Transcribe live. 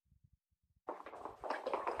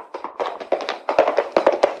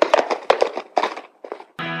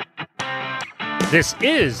This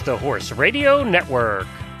is the Horse Radio Network.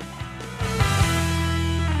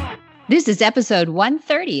 This is episode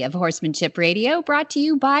 130 of Horsemanship Radio, brought to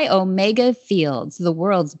you by Omega Fields, the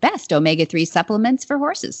world's best omega-3 supplements for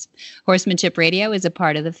horses. Horsemanship Radio is a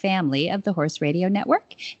part of the family of the Horse Radio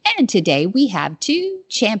Network, and today we have two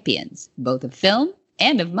champions, both of film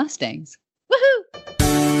and of Mustangs. Woohoo!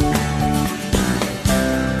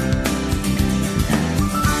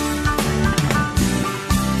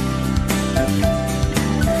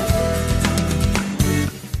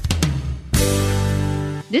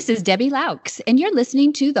 This is Debbie Laux, and you're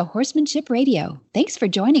listening to the Horsemanship Radio. Thanks for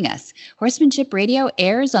joining us. Horsemanship Radio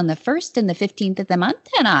airs on the 1st and the 15th of the month,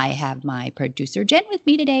 and I have my producer, Jen, with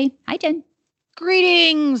me today. Hi, Jen.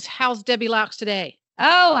 Greetings. How's Debbie Laux today?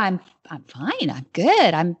 Oh, I'm fine. I'm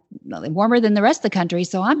good. I'm warmer than the rest of the country,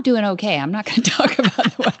 so I'm doing okay. I'm not going to talk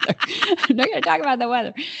about the weather. I'm not going to talk about the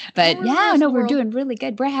weather. But we're doing really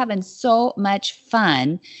good. We're having so much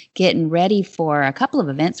fun getting ready for a couple of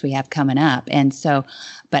events we have coming up. And so,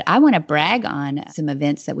 but I want to brag on some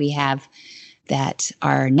events that we have that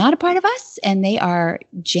are not a part of us, and they are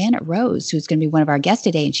Janet Rose, who's going to be one of our guests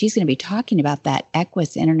today, and she's going to be talking about that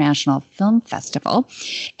EQUUS International Film Festival.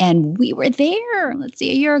 And we were there, a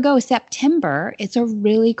year ago, September. It's a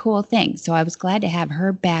really cool thing. So I was glad to have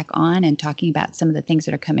her back on and talking about some of the things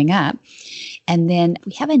that are coming up. And then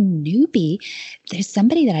we have a newbie. There's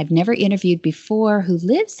somebody that I've never interviewed before who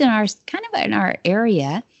lives in our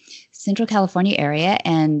area, Central California area,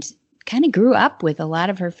 and kind of grew up with a lot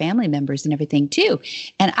of her family members and everything too.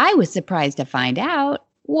 And I was surprised to find out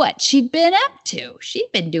what she'd been up to.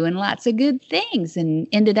 She'd been doing lots of good things and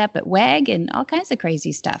ended up at WAG and all kinds of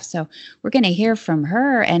crazy stuff. So we're going to hear from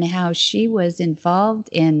her and how she was involved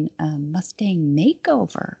in Mustang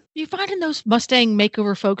Makeover. You're finding those Mustang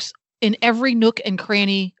Makeover folks in every nook and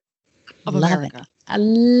cranny of America.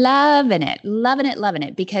 Loving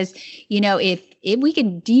it. Because, if we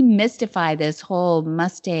can demystify this whole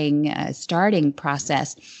Mustang starting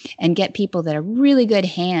process and get people that are really good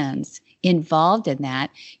hands involved in that,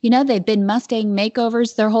 they've been Mustang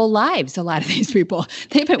makeovers their whole lives. A lot of these people,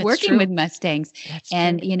 they've been working with Mustangs.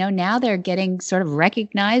 And, now they're getting sort of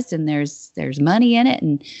recognized, and there's money in it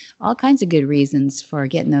and all kinds of good reasons for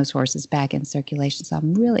getting those horses back in circulation. So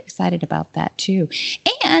I'm really excited about that too.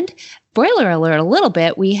 And spoiler alert a little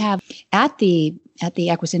bit, we have at the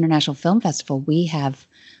EQUUS International Film Festival, we have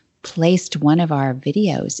placed one of our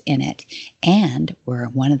videos in it, and we're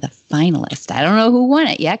one of the finalists. I don't know who won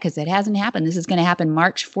it yet because it hasn't happened. This is going to happen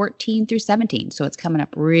March 14 through 17, so it's coming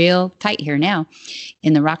up real tight here now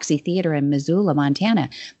in the Roxy Theater in Missoula, Montana.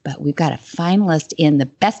 But we've got a finalist in the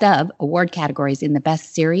best of award categories in the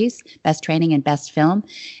best series, best training, and best film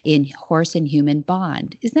in horse and human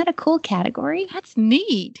bond. Isn't that a cool category? That's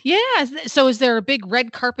neat. Yeah. So is there a big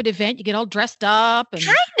red carpet event? You get all dressed up? And...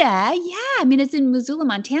 Kinda, yeah. I mean, it's in Missoula,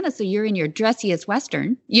 Montana, so you're in your dressiest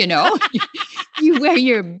Western, You wear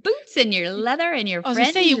your boots and your leather and your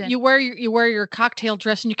friends. You wear your cocktail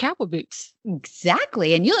dress and your cowboy boots.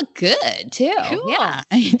 Exactly. And you look good too. Cool. Yeah,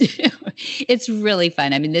 I do. It's really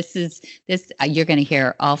fun. I mean, this you're going to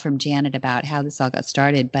hear all from Janet about how this all got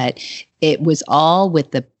started, but it was all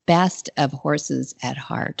with the best of horses at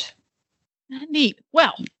heart. Neat.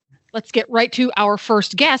 Well, let's get right to our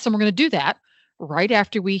first guest, and we're going to do that right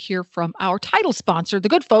after we hear from our title sponsor, the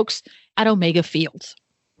good folks at Omega Fields.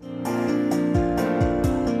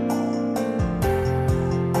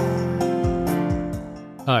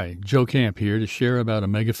 Hi, Joe Camp here to share about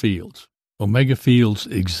Omega Fields. Omega Fields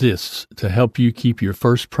exists to help you keep your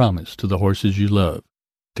first promise to the horses you love,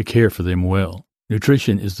 to care for them well.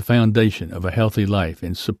 Nutrition is the foundation of a healthy life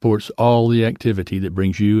and supports all the activity that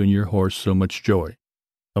brings you and your horse so much joy.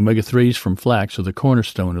 Omega-3s from flax are the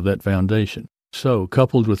cornerstone of that foundation. So,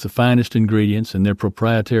 coupled with the finest ingredients in their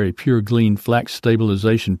proprietary Pure Glean flax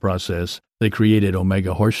stabilization process, they created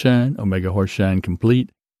Omega Horse Shine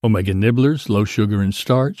Complete, Omega Nibblers, low sugar and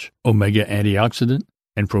starch, Omega Antioxidant,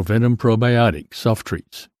 and Proventum Probiotic soft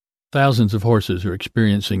treats. Thousands of horses are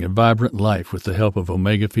experiencing a vibrant life with the help of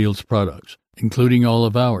Omega Fields products, including all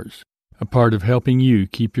of ours, a part of helping you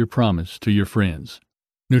keep your promise to your friends.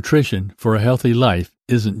 Nutrition for a healthy life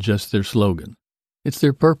isn't just their slogan, it's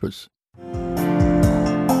their purpose.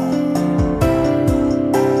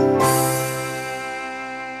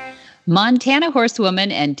 Montana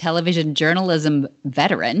horsewoman and television journalism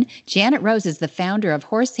veteran, Janet Rose is the founder of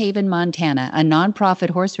Horse Haven, Montana, a nonprofit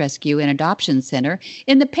horse rescue and adoption center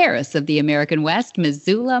in the Paris of the American West,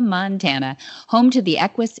 Missoula, Montana, home to the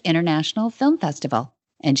EQUUS International Film Festival.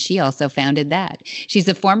 And she also founded that. She's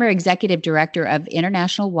a former executive director of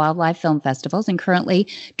International Wildlife Film Festivals and currently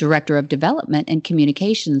director of development and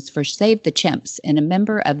communications for Save the Chimps and a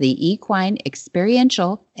member of the Equine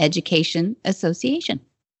Experiential Education Association.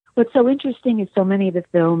 What's so interesting is so many of the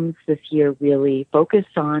films this year really focus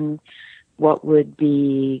on what would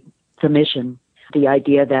be the mission, the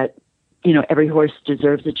idea that, every horse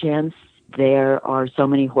deserves a chance. There are so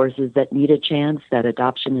many horses that need a chance, that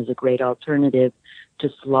adoption is a great alternative to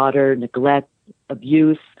slaughter, neglect,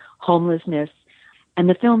 abuse, homelessness. And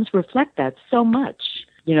the films reflect that so much.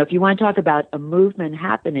 If you want to talk about a movement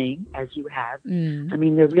happening, as you have,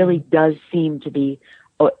 there really does seem to be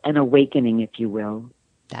an awakening, if you will.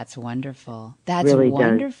 That's wonderful. That's really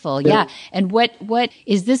wonderful. Does. Yeah. And what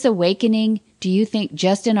is this awakening, do you think,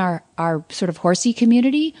 just in our sort of horsey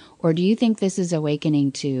community, or do you think this is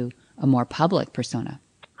awakening to a more public persona?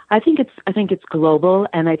 I think it's global,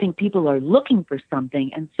 and I think people are looking for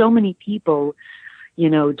something, and so many people,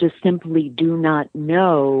 just simply do not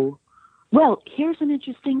know. Well, here's an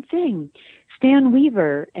interesting thing. Stan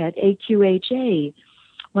Weaver at AQHA,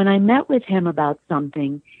 when I met with him about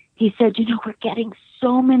something, he said, we're getting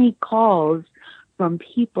so many calls from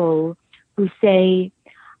people who say,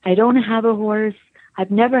 I don't have a horse.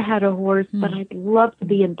 I've never had a horse, but I'd love to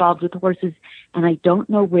be involved with horses, and I don't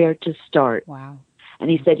know where to start. Wow. And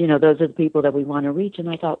he said, those are the people that we want to reach. And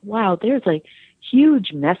I thought, wow, there's a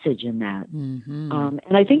huge message in that.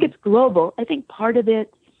 And I think it's global. I think part of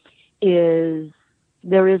it is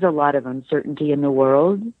there is a lot of uncertainty in the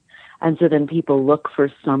world. And so then people look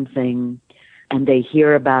for something and they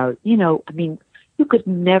hear about, you could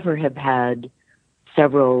never have had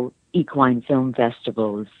several equine film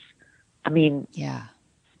festivals. 10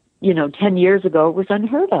 years ago, it was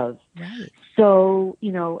unheard of. Right. So,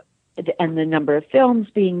 and the number of films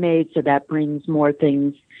being made, so that brings more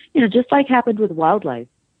things, just like happened with wildlife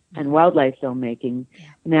and wildlife filmmaking. Yeah.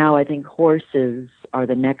 Now I think horses are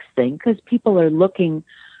the next thing because people are looking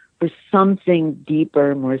for something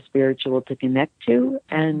deeper, more spiritual to connect to.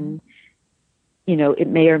 And, it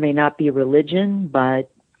may or may not be religion,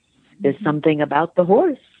 but there's something about the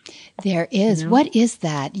horse. There is. What is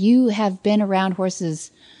that? You have been around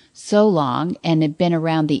horses so long and have been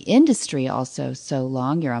around the industry also so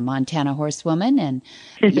long. You're a Montana horsewoman and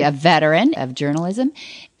you're a veteran of journalism.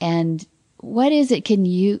 And what is it?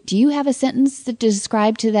 Do you have a sentence to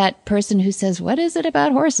describe to that person who says, what is it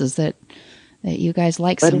about horses that you guys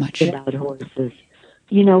like so much? What is it about horses?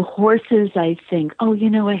 Horses, I think,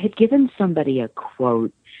 I had given somebody a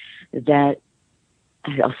quote that,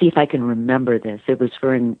 I'll see if I can remember this. It was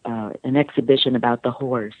for an exhibition about the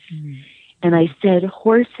horse. And I said,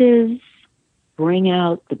 horses bring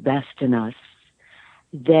out the best in us.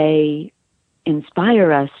 They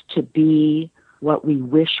inspire us to be what we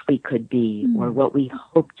wish we could be or what we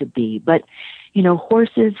hope to be. But,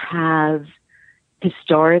 horses have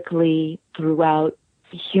historically throughout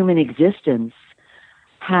human existence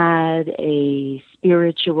had a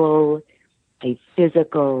spiritual, a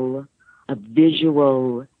physical, a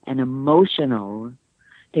visual, an emotional.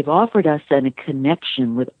 They've offered us then a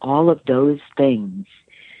connection with all of those things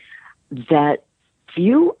that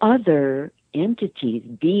few other entities,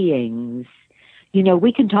 beings,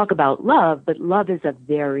 we can talk about love, but love is a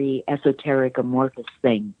very esoteric, amorphous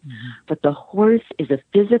thing. But the horse is a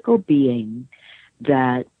physical being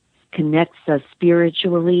that connects us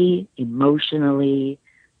spiritually, emotionally,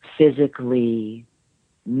 physically,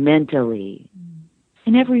 mentally,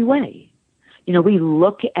 in every way. We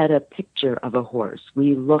look at a picture of a horse.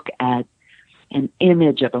 We look at an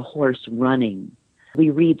image of a horse running. We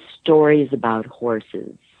read stories about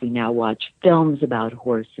horses. We now watch films about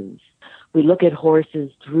horses. We look at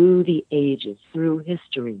horses through the ages, through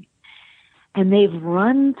history. And they've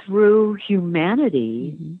run through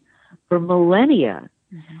humanity for millennia.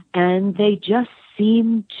 And they just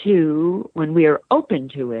seem to, when we are open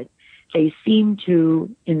to it, they seem to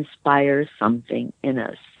inspire something in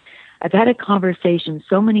us. I've had a conversation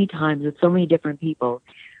so many times with so many different people.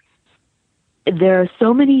 There are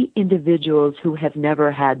so many individuals who have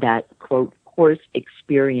never had that, quote, horse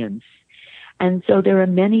experience. And so there are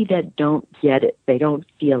many that don't get it. They don't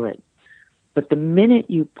feel it. But the minute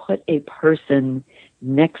you put a person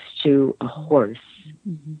next to a horse,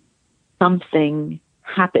 something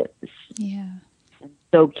happens. Yeah. And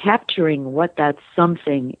so capturing what that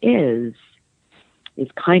something is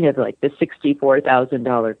kind of like the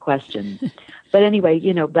 $64,000 question. But anyway,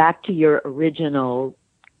 back to your original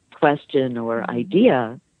question or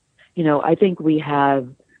idea, I think we have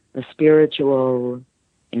a spiritual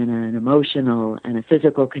and an emotional and a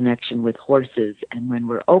physical connection with horses. And when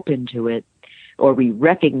we're open to it, or we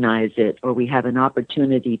recognize it, or we have an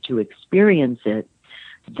opportunity to experience it,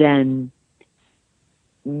 then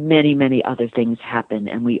many, many other things happen,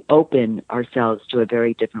 and we open ourselves to a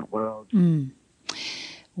very different world.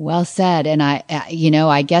 Well said. And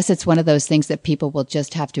I guess it's one of those things that people will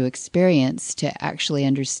just have to experience to actually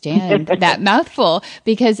understand that mouthful,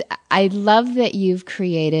 because I love that you've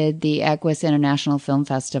created the EQUUS International Film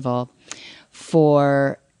Festival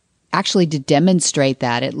for actually to demonstrate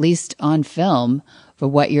that, at least on film, for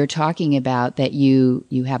what you're talking about, that you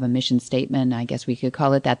have a mission statement, I guess we could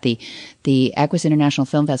call it that. The EQUUS International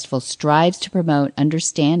Film Festival strives to promote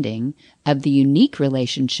understanding of the unique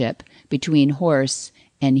relationship between horse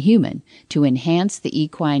and human, to enhance the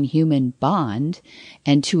equine-human bond,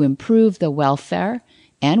 and to improve the welfare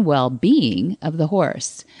and well-being of the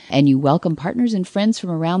horse. And you welcome partners and friends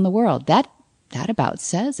from around the world. That about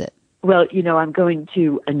says it. Well, I'm going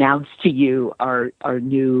to announce to you our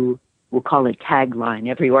new, we'll call it tagline.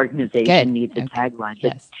 Every organization needs a tagline.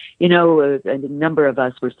 Yes. But, a number of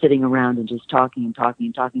us were sitting around and just talking and talking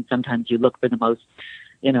and talking. Sometimes you look for the most,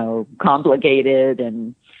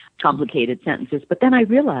 complicated sentences. But then I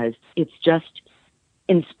realized it's just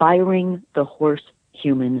inspiring the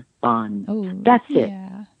horse-human bond. Oh, that's it.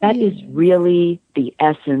 That is really the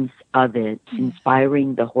essence of it,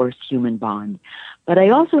 inspiring the horse-human bond. But I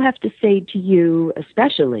also have to say to you,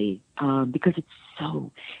 especially, because it's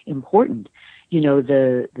so important,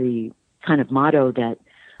 the kind of motto that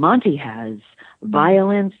Monty has,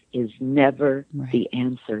 violence is never the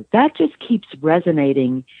answer. That just keeps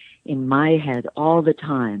resonating in my head all the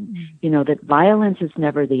time, that violence is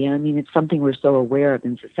never the end. I mean, it's something we're so aware of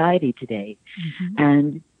in society today.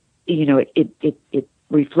 And, it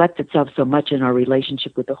reflects itself so much in our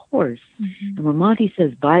relationship with the horse. And when Monty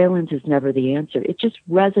says violence is never the answer, it just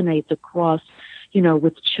resonates across,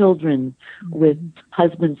 with children, with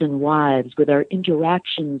husbands and wives, with our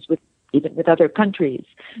interactions even with other countries,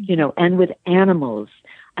 and with animals.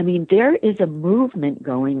 I mean, there is a movement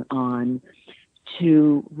going on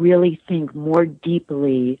to really think more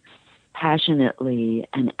deeply, passionately,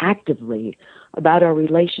 and actively about our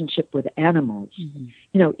relationship with animals.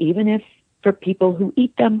 Even if for people who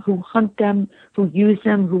eat them, who hunt them, who use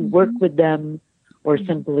them, who work with them, or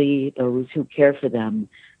simply those who care for them,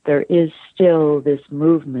 there is still this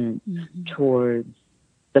movement towards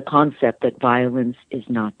the concept that violence is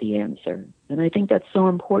not the answer. And I think that's so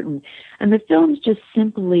important. And the films just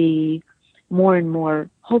simply more and more,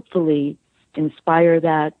 hopefully, inspire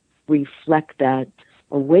that, reflect that,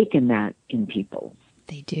 awaken that in people.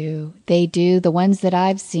 They do. They do. The ones that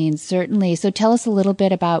I've seen, certainly. So tell us a little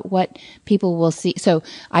bit about what people will see. So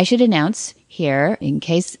I should announce here, in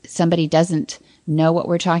case somebody doesn't know what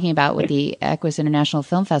we're talking about with the EQUUS International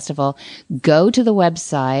Film Festival, go to the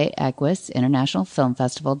website,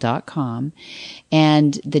 EQUUSInternationalFilmFestival.com.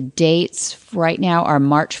 And the dates right now are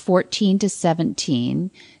March 14 to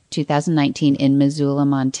 17, 2019 in Missoula,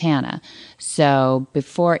 Montana. So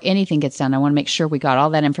before anything gets done, I want to make sure we got all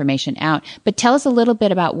that information out. But tell us a little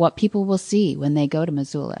bit about what people will see when they go to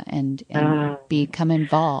Missoula and become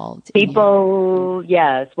involved. People,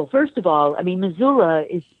 yes. Well, first of all, I mean, Missoula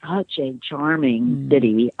is such a charming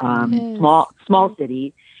city, small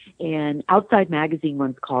city. And Outside Magazine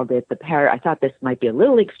once called it I thought this might be a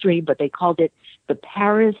little extreme, but they called it the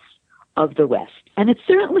Paris of the West. And it's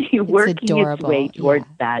certainly working its way towards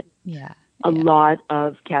that. A lot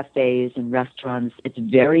of cafes and restaurants. It's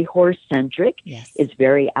very horse-centric. It's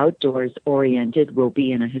very outdoors-oriented. We'll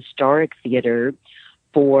be in a historic theater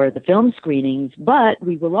for the film screenings, but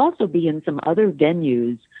we will also be in some other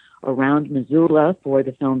venues around Missoula for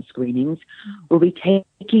the film screenings. We'll be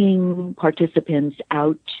taking participants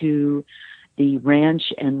out to the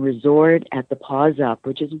ranch and resort at the Paws Up,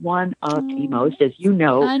 which is one of the most, as you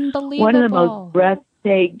know, one of the most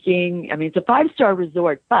breathtaking. I mean, it's a 5-star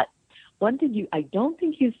resort, but one thing I don't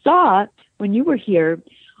think you saw when you were here,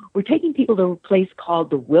 we're taking people to a place called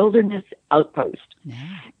the Wilderness Outpost.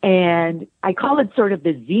 And I call it sort of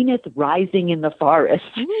the zenith rising in the forest.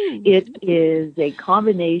 It is a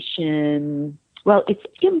combination. Well, it's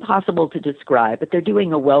impossible to describe, but they're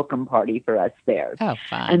doing a welcome party for us there. Oh,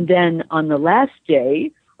 fun. And then on the last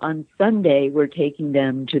day, on Sunday, we're taking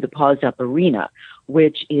them to the Paws Up Arena,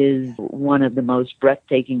 which is one of the most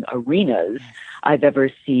breathtaking arenas I've ever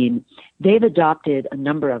seen. They've adopted a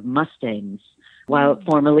number of Mustangs,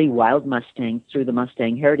 formerly wild Mustangs, through the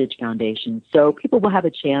Mustang Heritage Foundation. So people will have a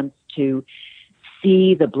chance to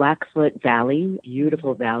see the Blackfoot Valley,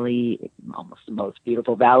 beautiful valley, almost the most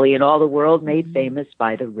beautiful valley in all the world, made famous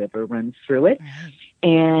by the river runs through it.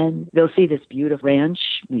 And they'll see this beautiful ranch,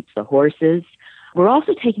 meets the horses. We're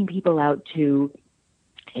also taking people out to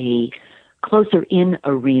a closer in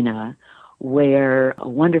arena where a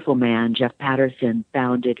wonderful man, Jeff Patterson,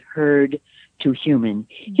 founded Herd to Human.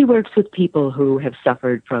 He works with people who have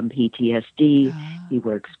suffered from PTSD. He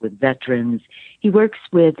works with veterans. He works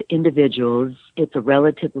with individuals. It's a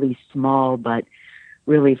relatively small but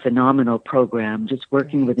really phenomenal program, just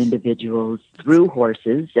working with individuals through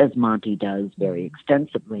horses, as Monty does very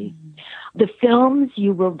extensively. The films,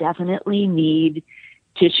 you will definitely need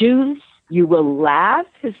tissues. You will laugh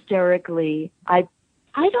hysterically. I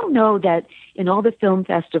don't know that in all the film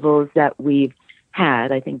festivals that we've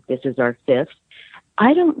had, I think this is our 5th,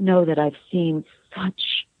 I don't know that I've seen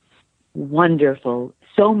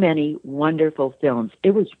so many wonderful films.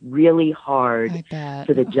 It was really hard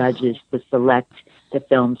for the judges to select the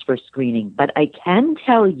films for screening. But I can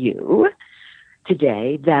tell you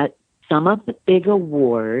today that some of the big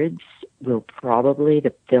awards will probably,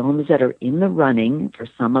 the films that are in the running for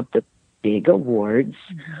some of the big awards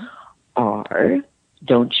are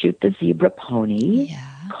Don't Shoot the Zebra Pony,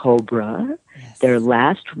 Cobra, Their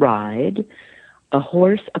Last Ride, A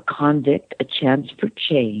Horse, a Convict, A Chance for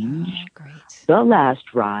Change, The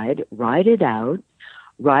Last Ride, Ride It Out,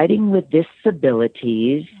 Riding with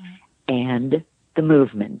Disabilities, and The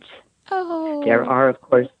Movement. There are, of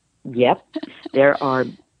course, there are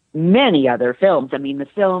many other films. I mean, the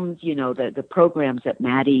films, the programs that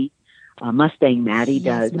Mustang Maddie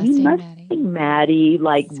does. Mustang Maddie,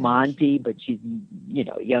 like Monty, but she's,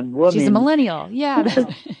 a young woman. She's a millennial. Yeah.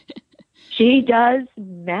 She does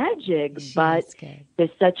magic, but there's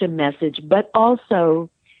such a message. But also,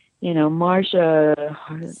 Marcia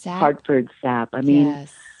Hartford Sapp. I mean,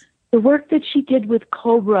 the work that she did with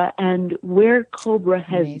Cobra and where Cobra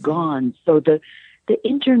has gone. So the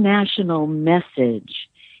international message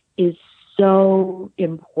is so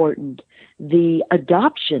important. The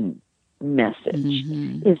adoption message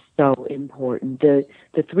is so important. The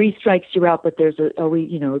 3 strikes you're out, but there's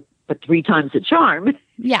but 3 times the charm.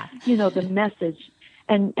 Yeah. The message.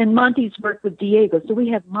 And Monty's work with Diego. So we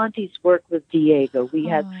have Monty's work with Diego. We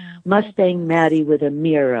have Mustang Maddie with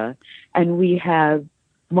Amira. And we have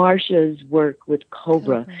Marcia's work with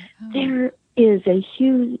Cobra. There is a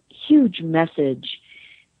huge message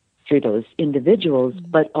through those individuals,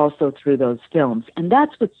 but also through those films. And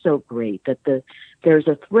that's what's so great, that there's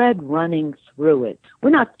a thread running through it.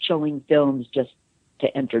 We're not showing films just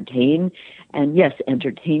to entertain. And yes,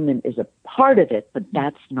 entertainment is a part of it, but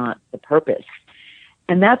that's not the purpose.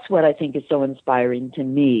 And that's what I think is so inspiring to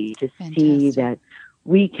me, to see that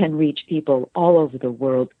we can reach people all over the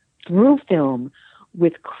world through film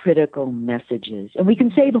with critical messages. And we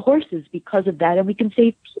can save horses because of that, and we can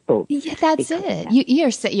save people. Yeah, that's it.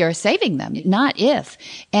 You're saving them, not if.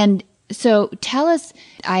 And so tell us,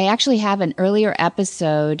 I actually have an earlier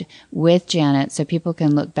episode with Janet, so people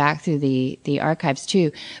can look back through the archives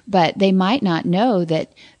too, but they might not know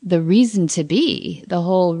that the reason to be, the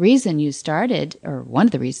whole reason you started, or one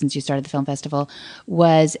of the reasons you started the film festival,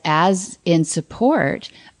 was as in support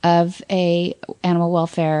of a animal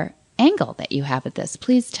welfare angle that you have at this.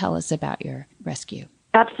 Please tell us about your rescue.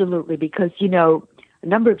 Absolutely, because, a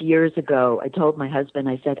number of years ago, I told my husband,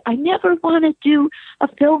 I said, I never want to do a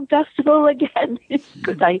film festival again,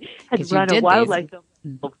 because I had run a wildlife film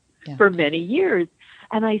festival for many years.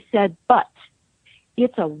 And I said, but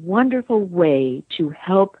it's a wonderful way to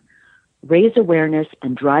help raise awareness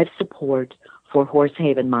and drive support for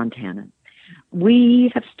Horsehaven, Montana.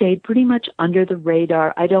 We have stayed pretty much under the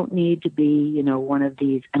radar. I don't need to be, one of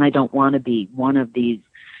these, and I don't want to be one of these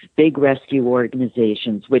big rescue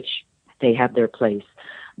organizations, which they have their place.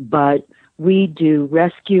 But we do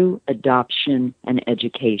rescue, adoption, and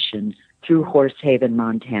education through Horsehaven,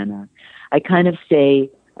 Montana. I kind of say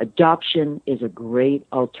adoption is a great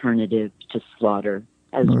alternative to slaughter,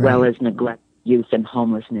 as well as neglect, use, and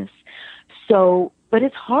homelessness. So, but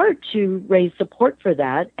it's hard to raise support for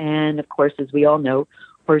that. And of course, as we all know,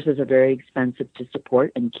 horses are very expensive to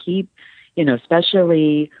support and keep,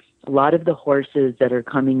 especially a lot of the horses that are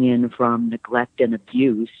coming in from neglect and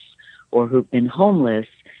abuse or who've been homeless.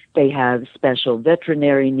 They have special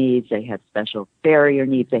veterinary needs. They have special farrier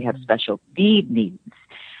needs. They have special feed needs.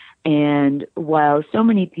 And while so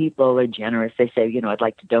many people are generous, they say, I'd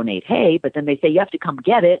like to donate hay, but then they say, you have to come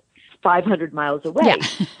get it 500 miles away.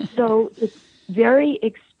 Yeah. So it's very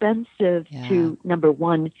expensive to, number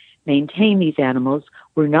one, maintain these animals.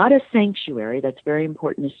 We're not a sanctuary. That's very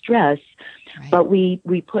important to stress. Right. But we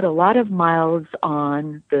put a lot of miles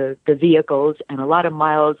on the vehicles and a lot of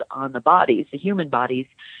miles on the bodies, the human bodies,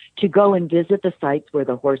 to go and visit the sites where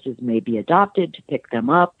the horses may be adopted, to pick them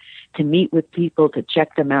up, to meet with people, to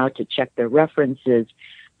check them out, to check their references.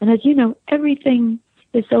 And as you know, everything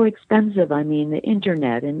is so expensive. I mean, the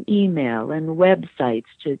internet and email and websites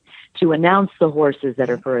to announce the horses that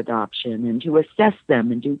are for adoption and to assess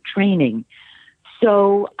them and do training.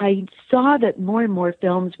 So I saw that more and more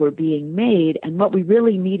films were being made, and what we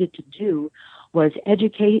really needed to do was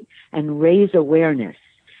educate and raise awareness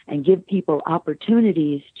and give people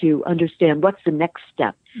opportunities to understand what's the next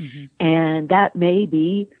step. Mm-hmm. And that may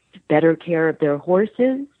be better care of their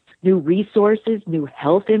horses, new resources, new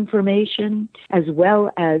health information, as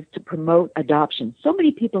well as to promote adoption. So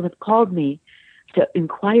many people have called me to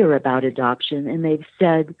inquire about adoption, and they've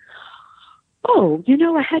said, oh,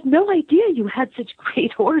 I had no idea you had such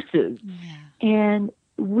great horses. Yeah. And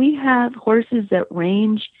we have horses that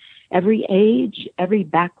range every age, every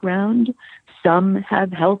background. Some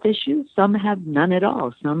have health issues, some have none at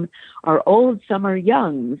all. Some are old, some are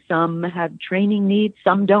young, some have training needs,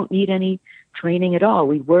 some don't need any training at all.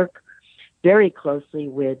 We work very closely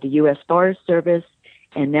with the U.S. Forest Service,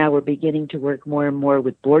 and now we're beginning to work more and more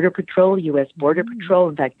with Border Patrol, U.S. Border Patrol.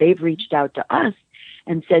 In fact, they've reached out to us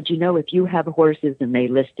and said, if you have horses, and they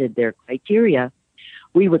listed their criteria,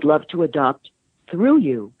 we would love to adopt through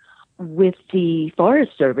you. With the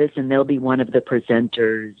Forest Service, and they'll be one of the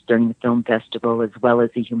presenters during the film festival, as well as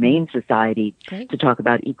the Humane Society, to talk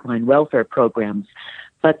about equine welfare programs.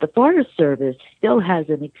 But the Forest Service still has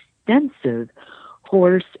an extensive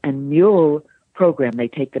horse and mule program. They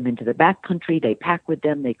take them into the backcountry, they pack with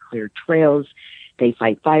them, they clear trails, they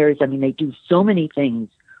fight fires. I mean, they do so many things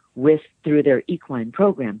through their equine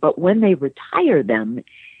program. But when they retire them,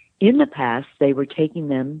 in the past, they were taking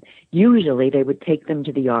them, usually they would take them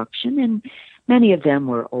to the auction, and many of them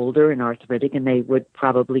were older and arthritic, and they would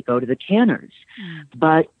probably go to the tanners.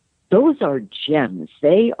 But those are gems.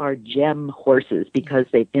 They are gem horses because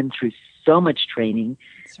they've been through so much training.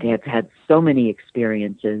 They have had so many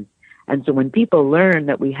experiences. And so when people learn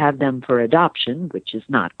that we have them for adoption, which is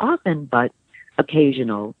not often, but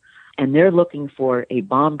occasional, and they're looking for a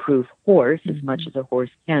bomb-proof horse, as much as a horse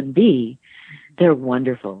can be, they're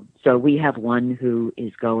wonderful. So we have one who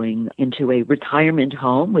is going into a retirement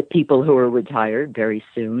home with people who are retired very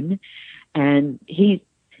soon. And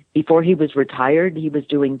before he was retired, he was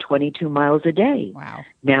doing 22 miles a day. Wow.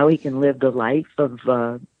 Now he can live the life of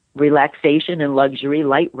relaxation and luxury,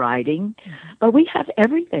 light riding. But we have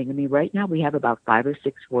everything. I mean, right now we have about 5 or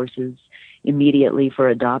 6 horses immediately for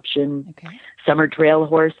adoption. Okay. Some are trail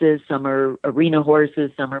horses, some are arena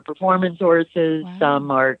horses, some are performance horses, some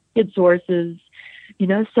are kids horses.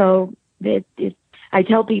 So I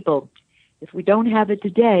tell people, if we don't have it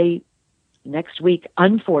today, next week,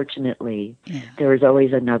 unfortunately, there is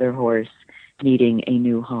always another horse needing a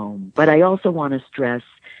new home. But I also want to stress,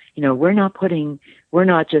 we're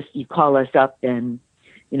not just, you call us up and,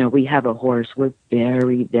 we have a horse. We're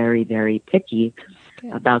very, very, very picky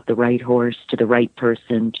about the right horse to the right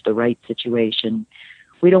person, to the right situation.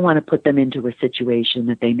 We don't want to put them into a situation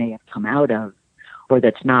that they may have come out of or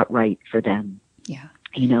that's not right for them. Yeah.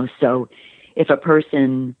 So if a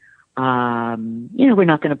person, we're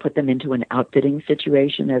not going to put them into an outfitting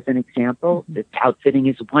situation as an example. The outfitting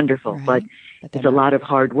is wonderful, but it's a lot of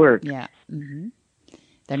hard work. Yeah. Mm-hmm.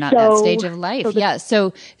 They're not that stage of life.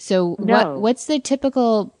 So what's the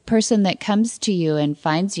typical person that comes to you and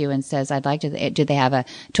finds you and says, I'd like to, do they have a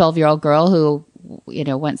 12-year-old girl who,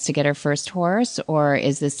 wants to get her first horse? Or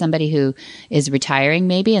is this somebody who is retiring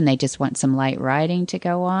maybe and they just want some light riding to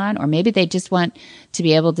go on? Or maybe they just want to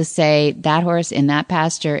be able to say, that horse in that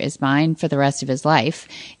pasture is mine for the rest of his life,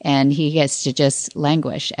 and he gets to just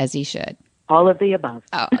languish as he should. All of the above.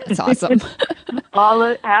 Oh, that's awesome.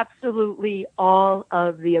 Absolutely all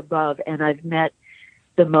of the above. And I've met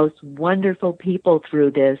the most wonderful people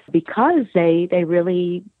through this because they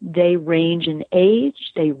range in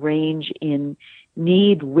age, they range in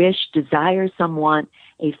need, wish, desire. Some want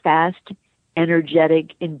a fast,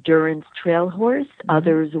 energetic endurance trail horse.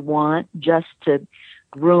 Others want just to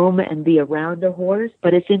groom and be around a horse.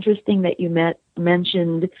 But it's interesting that you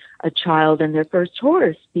mentioned a child and their first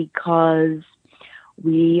horse, because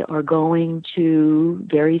we are going to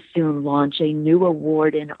very soon launch a new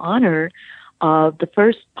award in honor of the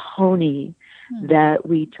first pony that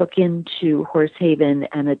we took into Horsehaven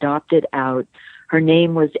and adopted out. Her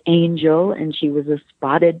name was Angel, and she was a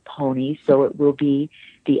spotted pony, so it will be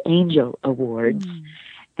the Angel Awards.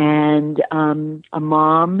 And a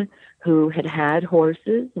mom who had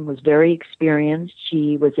horses and was very experienced.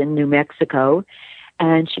 She was in New Mexico,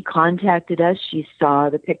 and she contacted us. She saw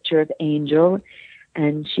the picture of Angel,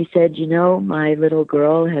 and she said, my little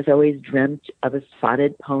girl has always dreamt of a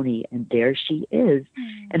spotted pony, and there she is.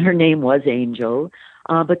 And her name was Angel.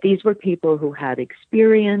 But these were people who had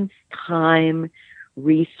experience, time,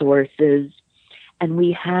 resources, And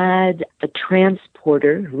we had a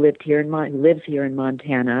transporter who lives here in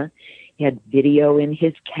Montana. He had video in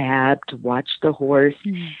his cab to watch the horse,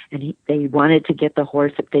 and they wanted to get the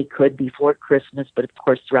horse if they could before Christmas, but of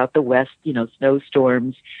course throughout the West,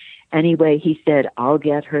 snowstorms. Anyway, he said, I'll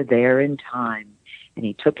get her there in time. And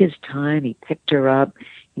he took his time, he picked her up,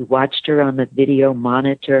 he watched her on the video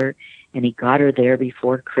monitor, and he got her there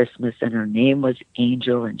before Christmas, and her name was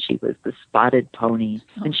Angel, and she was the spotted pony.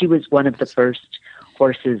 And she was one of the first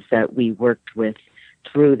horses that we worked with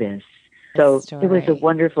through this. So it was a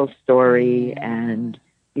wonderful story, and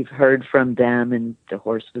we've heard from them, and the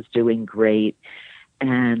horse was doing great,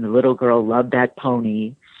 and the little girl loved that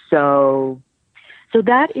pony. So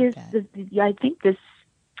that is, I think this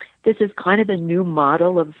is kind of a new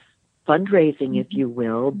model of fundraising, if you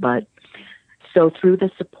will, but so through the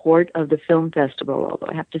support of the film festival, although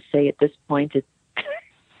I have to say at this point it's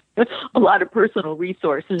a lot of personal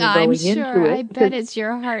resources going into it. I bet it's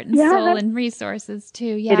your heart and soul and resources too.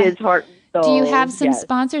 Yeah, it is heart and soul. Do you have some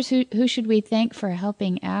sponsors? Who should we thank for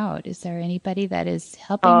helping out? Is there anybody that is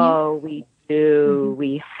helping you? Oh, we do.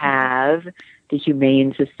 We have the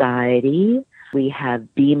Humane Society. We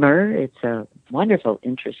have Beamer. It's a wonderful,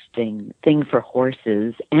 interesting thing for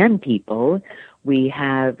horses and people. We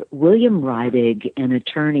have William Reidig, an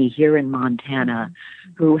attorney here in Montana,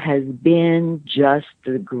 who has been just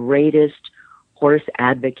the greatest horse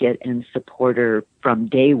advocate and supporter from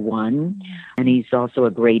day one. And he's also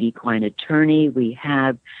a great equine attorney. We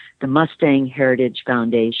have the Mustang Heritage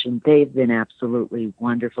Foundation. They've been absolutely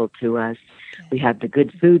wonderful to us. We have the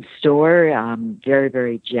Good Food Store, very,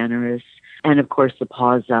 very generous. And of course, the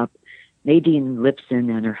Paws Up. Nadine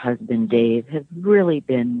Lipson and her husband Dave have really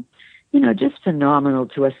been, just phenomenal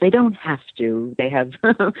to us. They don't have to. They have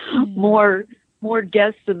more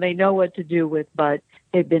guests than they know what to do with, but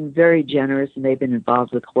they've been very generous, and they've been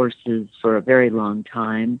involved with horses for a very long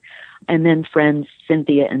time. And then friends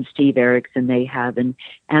Cynthia and Steve Erickson, they have an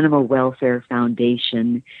animal welfare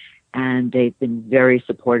foundation, and they've been very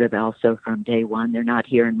supportive also from day one. They're not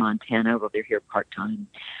here in Montana, well, they're here part-time.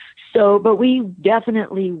 So, but we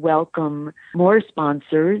definitely welcome more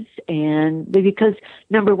sponsors, and because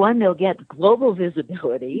number one, they'll get global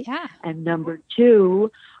visibility, and number two,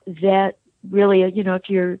 that really,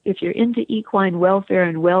 if you're into equine welfare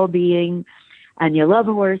and well-being, and you love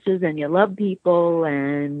horses and you love people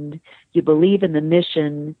and you believe in the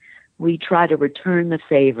mission, we try to return the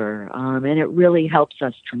favor, and it really helps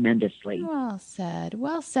us tremendously. Well said.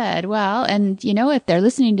 Well said. Well, and if they're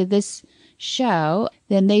listening to this show,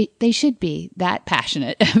 then they should be that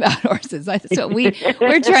passionate about horses. That's what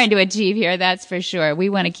we're trying to achieve here. That's for sure. We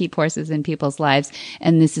want to keep horses in people's lives.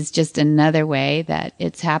 And this is just another way that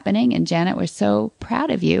it's happening. And Janet, we're so proud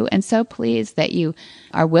of you and so pleased that you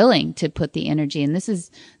are willing to put the energy. And this is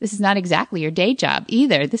not exactly your day job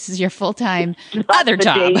either. This is your full-time other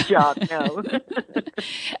job. Day job, no.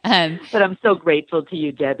 But I'm so grateful to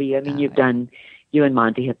you, Debbie. I mean, you and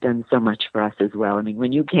Monty have done so much for us as well. I mean,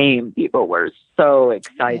 when you came, people were so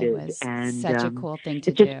excited. It was such a cool thing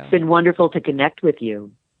to do. It's just been wonderful to connect with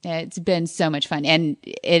you. It's been so much fun, and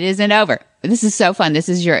it isn't over. This is so fun. This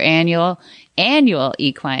is your annual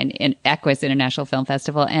EQUUS International Film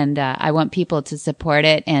Festival, and I want people to support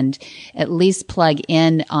it and at least plug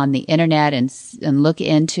in on the internet and look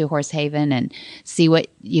into Horsehaven and see what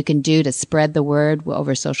you can do to spread the word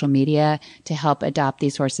over social media to help adopt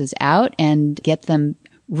these horses out and get them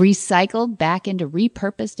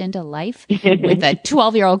repurposed into life with a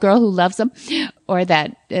 12-year-old girl who loves them, or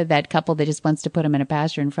that couple that just wants to put them in a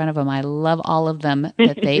pasture in front of them. I love all of them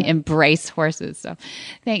that they embrace horses. So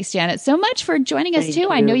thanks, Janet, so much for joining us. Thank you.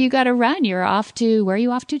 I know you got to run. Where are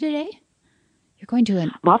you off to today? You're going to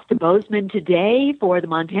I'm off to Bozeman today for the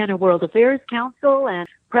Montana World Affairs Council and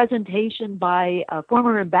presentation by a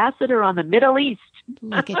former ambassador on the Middle East.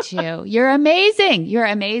 Look at you. You're amazing. You're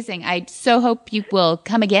amazing. I so hope you will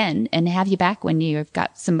come again and have you back when you've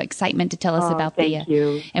got some excitement to tell us about thank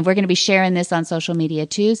you. And we're going to be sharing this on social media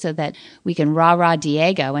too, so that we can rah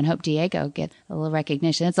Diego and hope Diego gets a little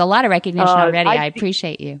recognition. It's a lot of recognition already. I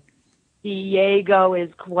appreciate you. Diego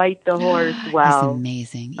is quite the horse. Wow. He's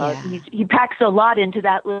amazing. Yeah. He packs a lot into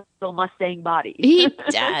that little Mustang body. He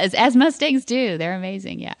does, as Mustangs do. They're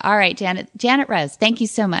amazing. Yeah. All right, Janet Rose, thank you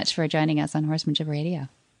so much for joining us on Horsemanship Radio.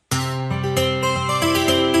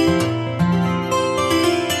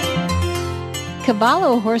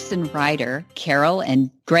 Cavallo horse and rider, Carol and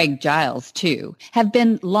Greg Giles, too, have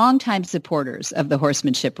been longtime supporters of the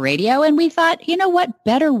Horsemanship Radio, and we thought, what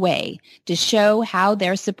better way to show how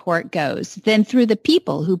their support goes than through the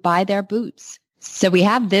people who buy their boots. So we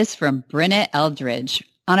have this from Brenna Eldridge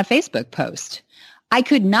on a Facebook post. I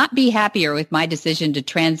could not be happier with my decision to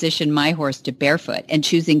transition my horse to barefoot and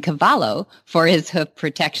choosing Cavallo for his hoof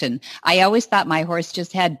protection. I always thought my horse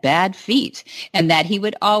just had bad feet and that he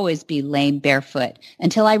would always be lame barefoot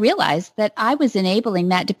until I realized that I was enabling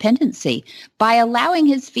that dependency. By allowing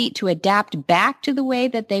his feet to adapt back to the way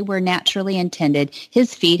that they were naturally intended,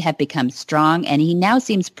 his feet have become strong and he now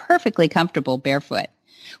seems perfectly comfortable barefoot.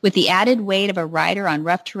 With the added weight of a rider on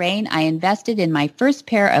rough terrain, I invested in my first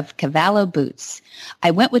pair of Cavallo boots.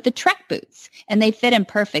 I went with the Trek boots, and they fit him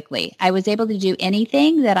perfectly. I was able to do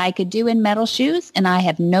anything that I could do in metal shoes, and I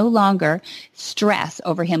have no longer stress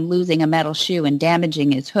over him losing a metal shoe and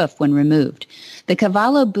damaging his hoof when removed. The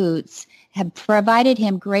Cavallo boots have provided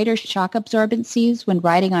him greater shock absorbencies when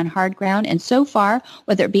riding on hard ground, and so far,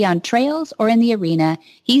 whether it be on trails or in the arena,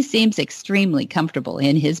 he seems extremely comfortable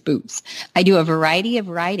in his boots. I do a variety of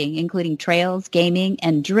riding, including trails, gaming,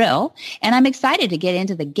 and drill, and I'm excited to get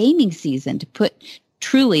into the gaming season to put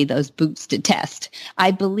truly those boots to test. I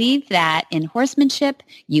believe that in horsemanship,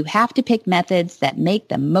 you have to pick methods that make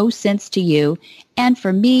the most sense to you. And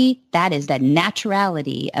for me, that is the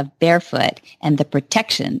naturality of barefoot and the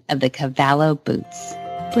protection of the Cavallo boots.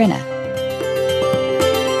 Brenna.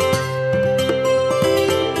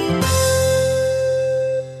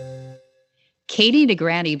 Katy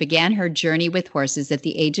Negranti began her journey with horses at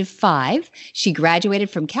the age of 5. She graduated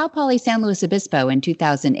from Cal Poly San Luis Obispo in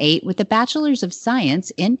 2008 with a Bachelor's of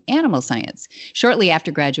Science in Animal Science. Shortly after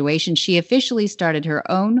graduation, she officially started her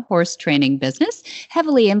own horse training business,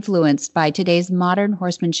 heavily influenced by today's modern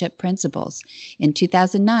horsemanship principles. In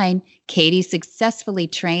 2009, Katy successfully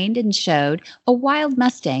trained and showed a wild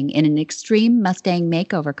Mustang in an extreme Mustang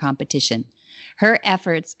Makeover competition. Her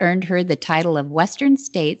efforts earned her the title of Western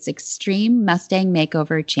States Extreme Mustang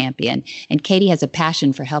Makeover Champion, and Katy has a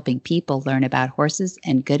passion for helping people learn about horses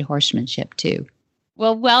and good horsemanship, too.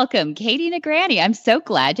 Well, welcome, Katy Negranti. I'm so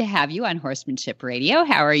glad to have you on Horsemanship Radio.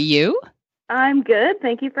 How are you? I'm good.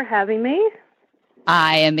 Thank you for having me.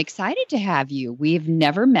 I am excited to have you. We've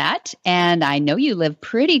never met, and I know you live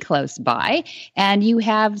pretty close by, and you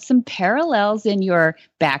have some parallels in your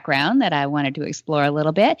background that I wanted to explore a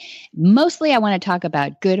little bit. Mostly, I want to talk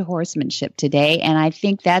about good horsemanship today, and I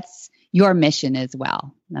think that's your mission as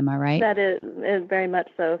well. Am I right? That is very much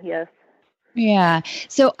so, yes. Yeah.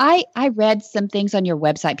 So I read some things on your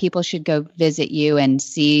website. People should go visit you and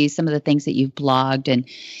see some of the things that you've blogged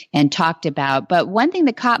and talked about. But one thing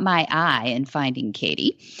that caught my eye in finding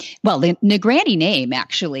Katy, well, the Negranti name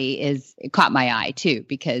actually caught my eye too,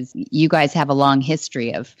 because you guys have a long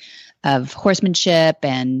history of horsemanship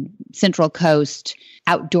and Central Coast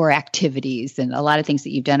outdoor activities and a lot of things that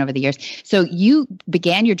you've done over the years. So you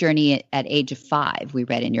began your journey at age of 5, we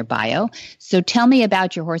read in your bio. So tell me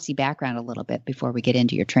about your horsey background a little bit before we get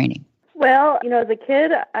into your training. Well, as a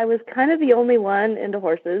kid, I was kind of the only one into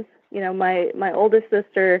horses. My oldest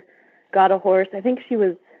sister got a horse. I think she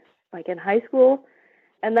was like in high school,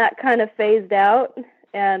 and that kind of phased out.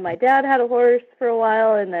 And my dad had a horse for a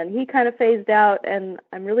while, and then he kind of phased out, and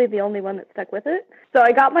I'm really the only one that stuck with it. So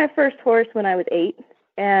I got my first horse when I was 8,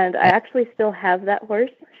 and I actually still have that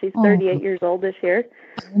horse. She's 38 years old this year.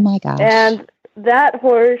 Oh, my gosh. And that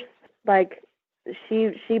horse,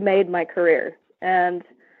 she made my career. And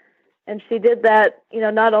she did that,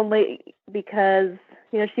 not only because,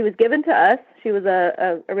 she was given to us. She was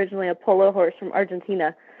originally a polo horse from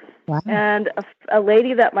Argentina. Wow. And a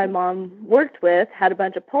lady that my mom worked with had a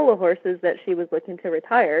bunch of polo horses that she was looking to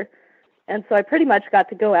retire. And so I pretty much got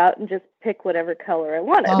to go out and just pick whatever color I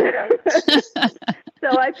wanted. Oh.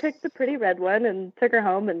 So I picked the pretty red one and took her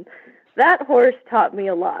home. And that horse taught me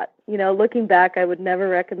a lot. Looking back, I would never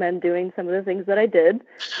recommend doing some of the things that I did.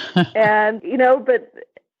 And, but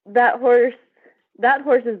that horse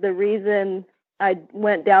is the reason I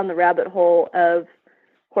went down the rabbit hole of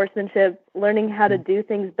horsemanship, learning how to do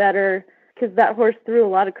things better, because that horse threw a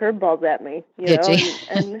lot of curveballs at me,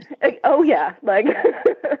 and oh yeah,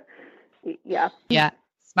 yeah,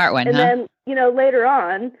 smart one. And then later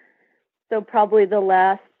on, so probably the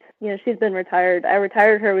last, she's been retired. I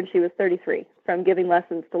retired her when she was 33 from giving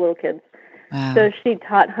lessons to little kids. Wow. So she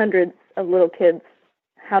taught hundreds of little kids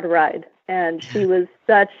how to ride, and she was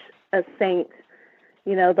such a saint.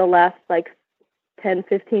 The last 10,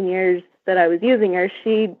 15 years that I was using her,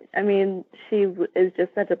 she is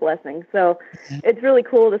just such a blessing. So it's really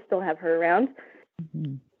cool to still have her around.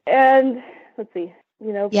 Mm-hmm. And let's see,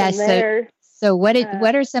 from there. So what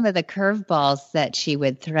are some of the curveballs that she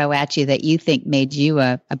would throw at you that you think made you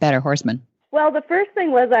a better horseman? Well, the first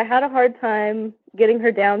thing was I had a hard time getting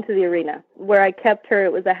her down to the arena. Where I kept her,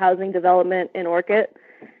 it was a housing development in Orchid.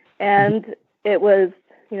 And it was,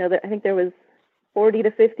 I think there was 40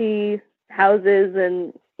 to 50 houses,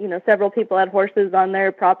 and several people had horses on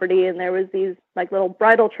their property, and there was these like little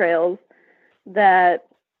bridle trails that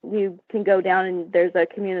you can go down, and there's a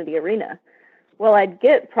community arena. Well, I'd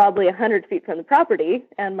get probably 100 feet from the property,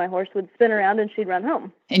 and my horse would spin around, and she'd run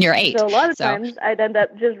home. And you're 8. So a lot of times I'd end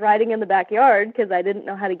up just riding in the backyard because I didn't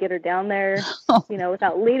know how to get her down there,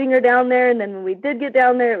 without leading her down there. And then when we did get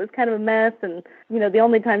down there, it was kind of a mess. And, the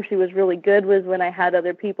only time she was really good was when I had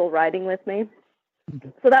other people riding with me.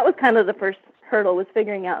 So that was kind of the first hurdle, was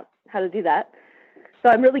figuring out how to do that. So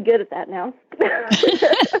I'm really good at that now.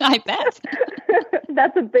 I bet.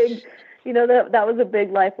 That's a big, that was a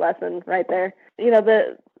big life lesson right there.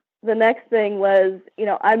 The next thing was,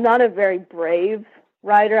 I'm not a very brave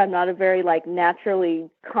rider. I'm not a very naturally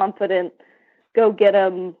confident, go get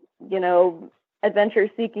 'em, adventure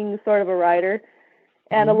seeking sort of a rider.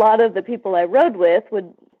 And a lot of the people I rode with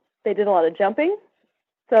they did a lot of jumping.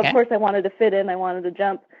 So of course I wanted to fit in. I wanted to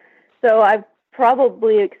jump. So I've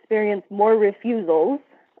probably experienced more refusals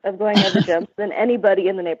of going over jumps than anybody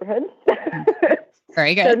in the neighborhood.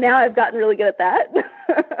 Very good. So now I've gotten really good at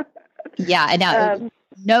that. Yeah. And now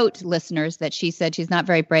note, listeners, that she said she's not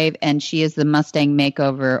very brave, and she is the Mustang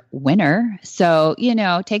Makeover winner. So,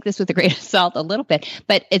 take this with a grain of salt a little bit.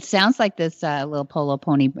 But it sounds like this little polo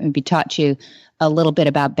pony maybe taught you a little bit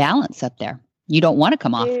about balance up there. You don't want to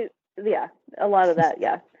come off. Yeah, a lot of that,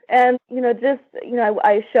 yeah. And,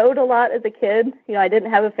 I showed a lot as a kid. I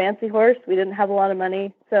didn't have a fancy horse. We didn't have a lot of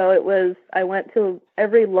money. So I went to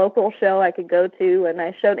every local show I could go to, and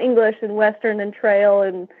I showed English and Western and trail,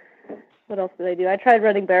 and what else did I do? I tried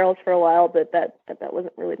running barrels for a while, but that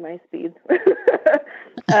wasn't really my speed.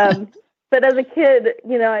 But as a kid,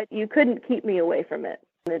 you couldn't keep me away from it.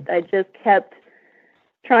 I just kept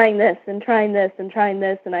trying this and trying this and trying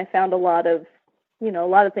this, and I found a lot of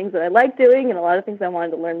things that I liked doing and a lot of things I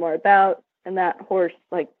wanted to learn more about. And that horse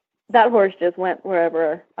just went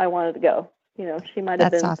wherever I wanted to go. She might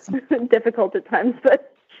have been awesome. Difficult at times,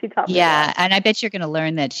 but she taught me. Yeah, and I bet you're going to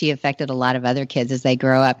learn that she affected a lot of other kids as they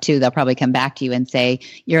grow up too. They'll probably come back to you and say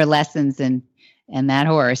your lessons and that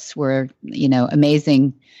horse were,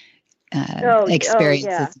 amazing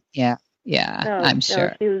experiences. Yeah, I'm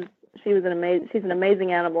sure. She's an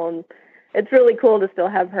amazing animal, and it's really cool to still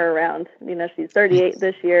have her around. She's 38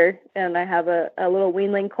 this year, and I have a little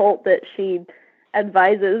weanling colt that she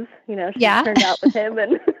advises. She turned out with him,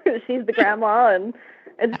 and she's the grandma, and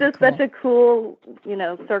it's just such a cool,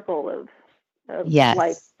 circle of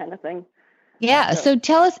life kind of thing. Yeah. So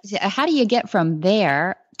tell us, how do you get from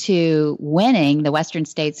there to winning the Western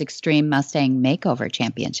States Extreme Mustang Makeover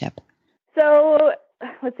Championship? So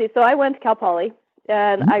let's see. So I went to Cal Poly,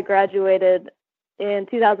 and I graduated in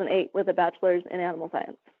 2008 with a bachelor's in animal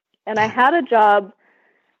science. And I had a job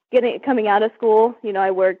coming out of school.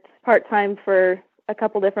 I worked part-time for a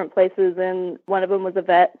couple different places, and one of them was a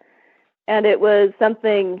vet. And it was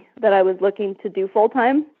something that I was looking to do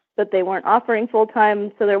full-time, but they weren't offering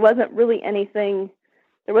full-time. So there wasn't really a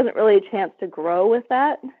chance to grow with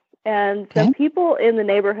that. And some people in the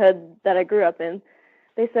neighborhood that I grew up in,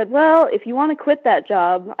 they said, well, if you want to quit that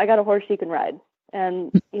job, I got a horse you can ride.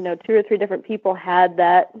 And, 2 or 3 different people had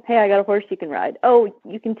that, hey, I got a horse you can ride. Oh,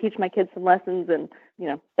 you can teach my kids some lessons. And,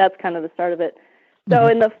 that's kind of the start of it. So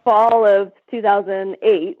in the fall of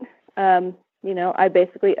 2008, I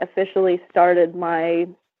basically officially started my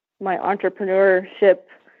entrepreneurship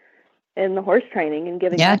in the horse training and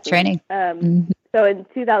giving lessons. Training. So in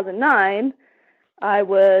 2009, I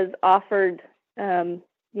was offered,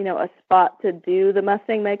 a spot to do the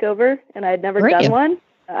Mustang Makeover, and I had never done one.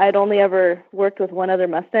 I'd only ever worked with one other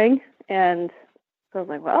Mustang, and so I was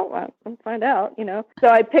like, well, I'll find out, So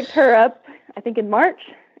I picked her up, I think in March,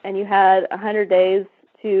 and you had 100 days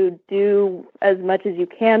to do as much as you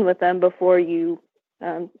can with them before you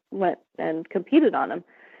went and competed on them.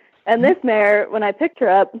 And this mare, when I picked her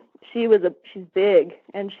up, she's big,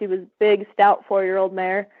 and she was big, stout 4-year-old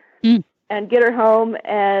mare. And get her home,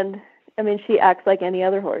 and she acts like any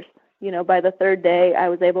other horse. By the 3rd day, I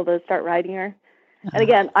was able to start riding her. And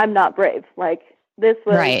again, I'm not brave. This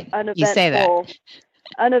was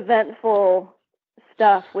uneventful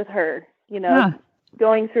stuff with her.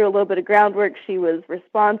 Going through a little bit of groundwork. She was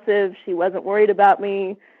responsive. She wasn't worried about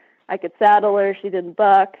me. I could saddle her. She didn't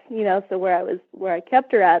buck. So where I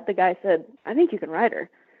kept her at, the guy said, I think you can ride her.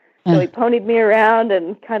 So he ponied me around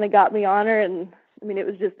and kind of got me on her. And it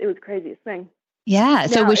was the craziest thing. Yeah.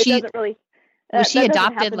 So now, was she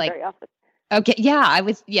adopted very often. Okay.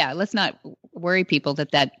 Yeah. Let's not worry people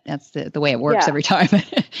that's the way it works every time.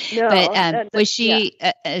 No, but was she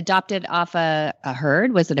adopted off a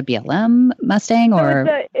herd? Was it a BLM Mustang or?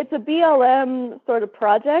 So it's a BLM sort of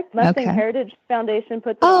project. Mustang Heritage Foundation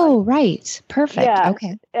puts it on. Oh, right. Perfect. Yeah.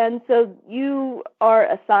 Okay. And so you are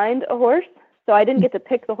assigned a horse. So I didn't get to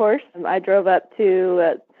pick the horse. I drove up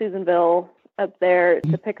to Susanville up there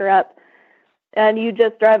to pick her up. And you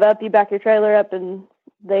just drive up, you back your trailer up, and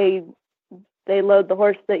they load the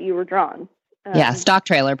horse that you were drawn. Stock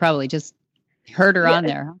trailer, probably just herd her on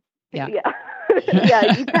there. Huh? Yeah.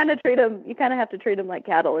 Yeah, you kind of treat them, you kind of have to treat them like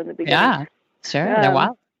cattle in the beginning. Yeah, sure. They're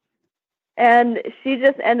wild. And she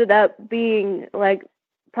just ended up being like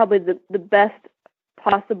probably the best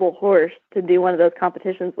possible horse to do one of those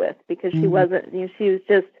competitions with, because she wasn't,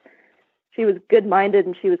 she was good-minded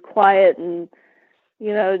and she was quiet, and,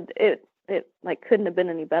 it like couldn't have been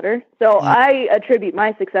any better. So I attribute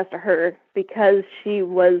my success to her because she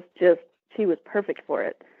was perfect for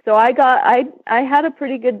it. So I had a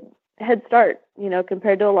pretty good head start,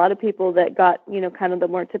 compared to a lot of people that got, kind of the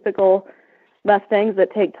more typical Mustangs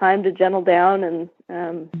that take time to gentle down.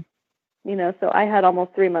 And, so I had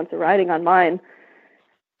almost 3 months of riding on mine.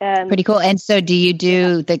 And pretty cool. And so do you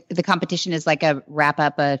do the competition is like a wrap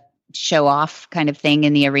up, a show off kind of thing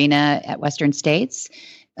in the arena at Western States?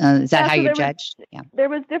 Is that how you're judged? There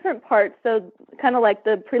was different parts. So kind of like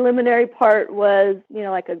the preliminary part was,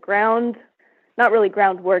 like a ground, not really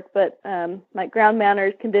groundwork, but like ground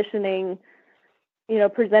manners, conditioning,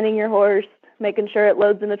 presenting your horse, making sure it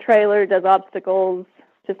loads in a trailer, does obstacles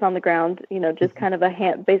just on the ground, just kind of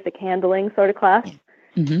a basic handling sort of class.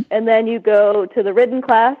 Mm-hmm. And then you go to the ridden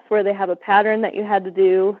class where they have a pattern that you had to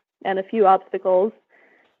do and a few obstacles.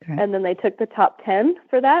 Okay. And then they took the top 10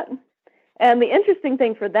 for that. And the interesting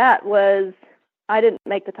thing for that was I didn't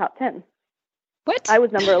make the top 10. What? I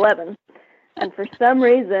was number 11. And for some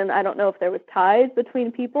reason, I don't know if there was ties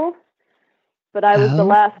between people, but I was the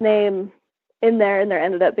last name in there, and there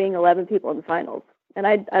ended up being 11 people in the finals. And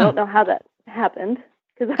I don't know how that happened,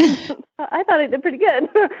 because I thought I did pretty good.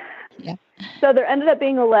 Yeah. So there ended up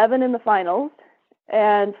being 11 in the finals.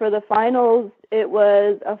 And for the finals, it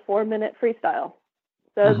was a 4-minute freestyle.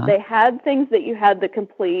 So they had things that you had to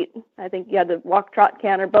complete. I think you had to walk, trot,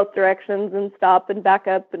 canter both directions and stop and back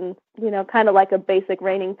up and, kind of like a basic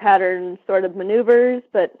reining pattern sort of maneuvers,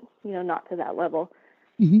 but, not to that level.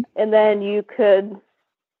 Mm-hmm. And then you could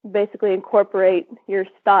basically incorporate your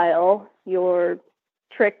style, your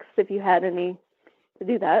tricks, if you had any, to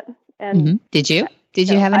do that. And Did you? Did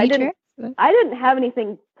you have any tricks? I didn't have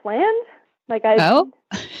anything planned. Like because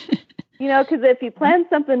if you plan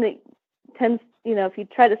something that tends, if you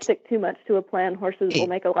try to stick too much to a plan, horses will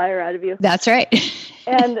make a liar out of you. That's right.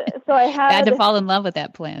 And so I had to fall in love with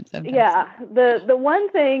that plan sometimes. Yeah. The one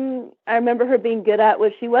thing I remember her being good at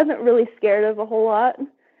was she wasn't really scared of a whole lot.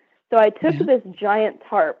 So I took this giant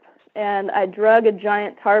tarp and I drug a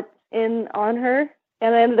giant tarp in on her,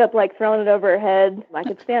 and I ended up like throwing it over her head. I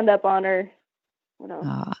could stand up on her. What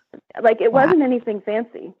else? It wasn't anything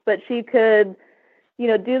fancy, but she could,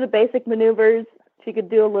 do the basic maneuvers. She could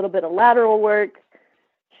do a little bit of lateral work.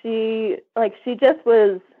 She just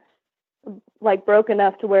was like broke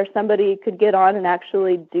enough to where somebody could get on and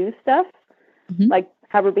actually do stuff, like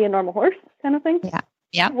have her be a normal horse kind of thing. Yeah.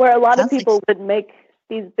 Yeah. Where a lot of people would make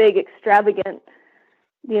these big extravagant,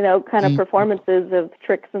 kind of performances of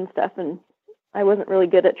tricks and stuff. And I wasn't really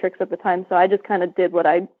good at tricks at the time. So I just kind of did what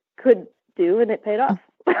I could do, and it paid off.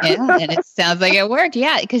 Yeah. And it sounds like it worked.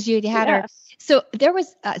 Yeah. Because you had her. So there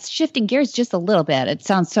was shifting gears just a little bit. It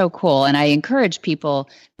sounds so cool. And I encourage people,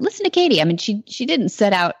 listen to Katy. I mean, she didn't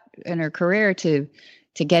set out in her career to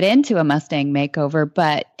get into a Mustang makeover,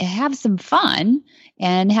 but have some fun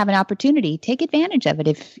and have an opportunity. Take advantage of it.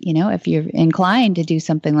 If you're inclined to do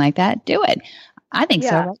something like that, do it. I think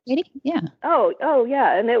so, right, Katy? Yeah. Oh,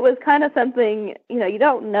 yeah. And it was kind of something, you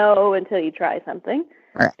don't know until you try something.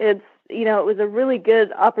 Right. It's, it was a really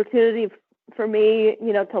good opportunity for me,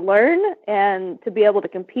 to learn and to be able to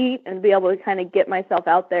compete and be able to kind of get myself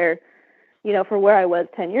out there, for where I was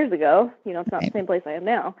 10 years ago. It's not the same place I am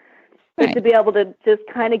now. But to be able to just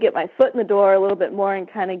kind of get my foot in the door a little bit more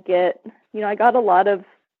and kind of get, I got a lot of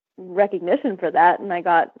recognition for that. And I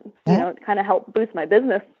got, it kind of helped boost my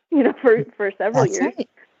business, for several years. Right.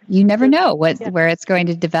 You never know where it's going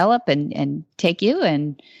to develop and take you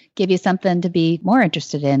and give you something to be more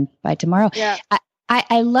interested in by tomorrow. Yeah.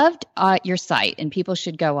 I loved your site, and people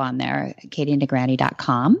should go on there,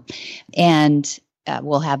 katynegranti.com, and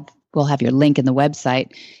we'll have your link in the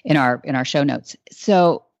website in our show notes.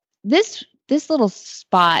 So this this little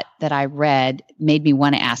spot that I read made me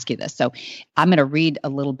want to ask you this. So I'm going to read a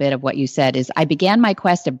little bit of what you said is, I began my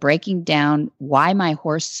quest of breaking down why my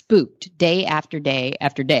horse spooked day after day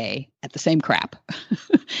after day at the same crap.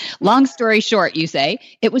 Long story short, you say,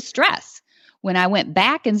 it was stress. When I went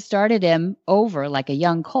back and started him over like a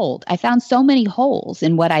young colt, I found so many holes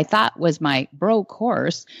in what I thought was my broke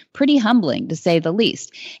horse, pretty humbling to say the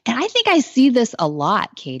least. And I think I see this a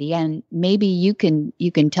lot, Katy, and maybe you can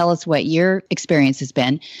tell us what your experience has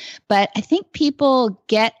been. But I think people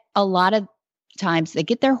get a lot of times they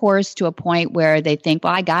get their horse to a point where they think,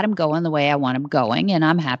 well, I got him going the way I want him going, and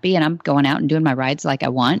I'm happy, and I'm going out and doing my rides like I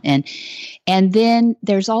want. And then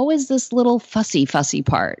there's always this little fussy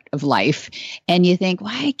part of life. And you think,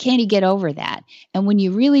 why can't he get over that? And when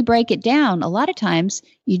you really break it down, a lot of times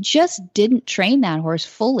you just didn't train that horse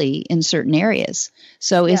fully in certain areas.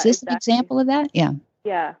 So is this an example of that? Yeah.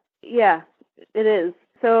 Yeah, it is.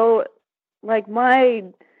 So like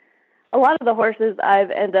a lot of the horses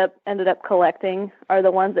I've ended up collecting are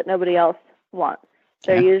the ones that nobody else wants.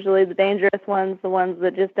 They're usually the dangerous ones, the ones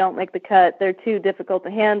that just don't make the cut. They're too difficult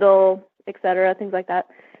to handle, etc., things like that.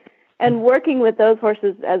 And working with those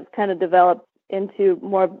horses has kind of developed into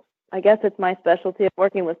more, I guess it's my specialty of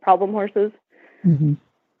working with problem horses. Mm-hmm.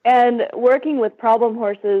 And working with problem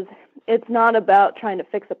horses, it's not about trying to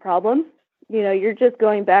fix a problem. You know, you're just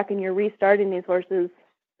going back and you're restarting these horses,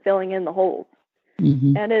 filling in the holes.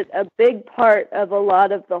 Mm-hmm. And it's a big part of a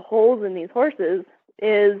lot of the holes in these horses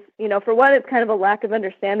is, you know, for one, it's kind of a lack of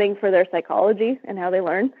understanding for their psychology and how they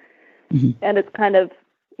learn. Mm-hmm. And it's kind of,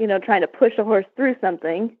 you know, trying to push a horse through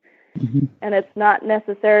something. Mm-hmm. And it's not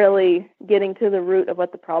necessarily getting to the root of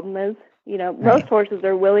what the problem is. You know, most horses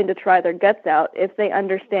are willing to try their guts out if they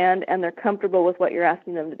understand and they're comfortable with what you're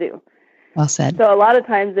asking them to do. Well said. So a lot of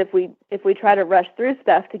times if we try to rush through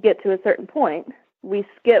stuff to get to a certain point, we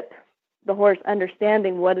skip the horse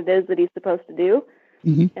understanding what it is that he's supposed to do.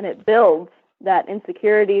 Mm-hmm. And it builds that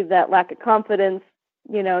insecurity, that lack of confidence,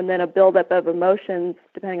 you know, and then a buildup of emotions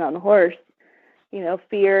depending on the horse. You know,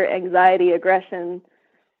 fear, anxiety, aggression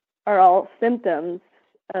are all symptoms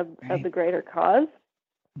of the greater cause.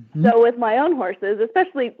 Mm-hmm. So with my own horses,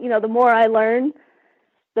 especially, you know, the more I learn,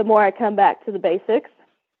 the more I come back to the basics.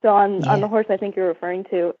 So on the horse I think you're referring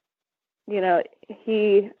to, you know,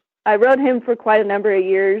 I rode him for quite a number of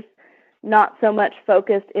years, not so much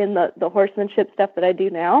focused in the horsemanship stuff that I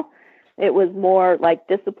do now. It was more like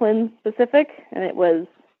discipline specific, and it was,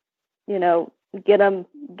 you know, get them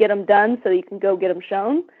done so you can go get them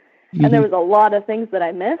shown. Mm-hmm. And there was a lot of things that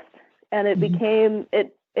I missed, and it became,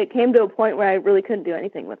 it came to a point where I really couldn't do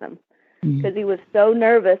anything with him because he was so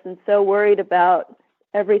nervous and so worried about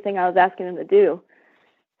everything I was asking him to do.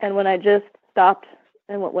 And when I just stopped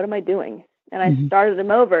and went, what am I doing? And I started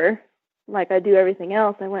him over like I do everything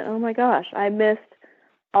else, I went, oh my gosh, I missed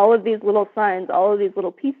all of these little signs, all of these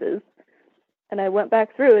little pieces. And I went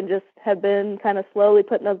back through and just have been kind of slowly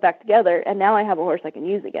putting those back together. And now I have a horse I can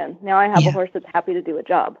use again. Now I have a horse that's happy to do a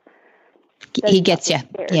job. He gets you.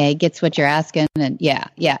 Yeah, he gets what you're asking. And yeah,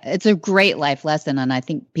 it's a great life lesson. And I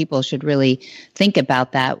think people should really think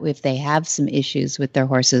about that if they have some issues with their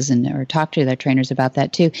horses or talk to their trainers about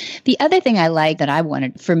that too. The other thing I like that I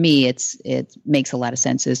wanted, for me, it makes a lot of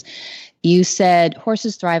sense is you said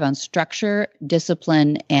horses thrive on structure,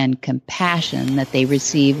 discipline, and compassion that they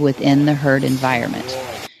receive within the herd environment.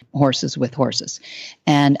 Horses with horses.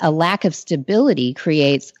 And a lack of stability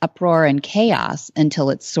creates uproar and chaos until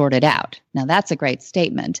it's sorted out. Now, that's a great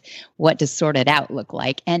statement. What does sorted out look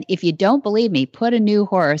like? And if you don't believe me, put a new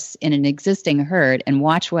horse in an existing herd and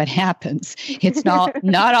watch what happens. It's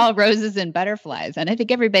not all roses and butterflies. And I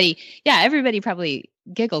think everybody probably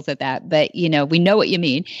giggles at that, but we know what you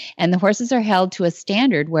mean. And the horses are held to a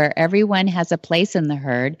standard where everyone has a place in the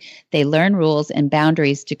herd. They learn rules and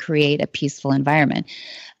boundaries to create a peaceful environment.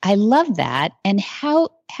 I love that. And how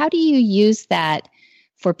do you use that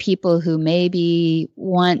for people who maybe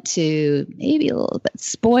want to a little bit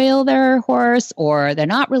spoil their horse, or they're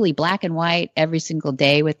not really black and white every single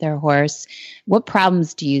day with their horse? What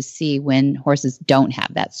problems do you see when horses don't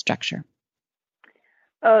have that structure?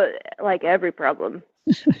 Oh, like every problem.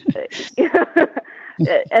 and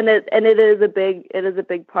it is a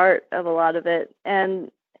big part of a lot of it.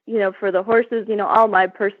 And for the horses, all my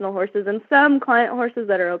personal horses and some client horses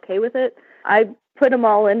that are okay with it, I put them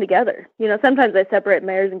all in together. Sometimes I separate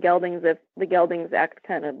mares and geldings if the geldings act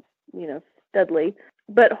kind of, studly.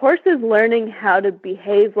 But horses learning how to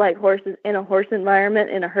behave like horses in a horse environment,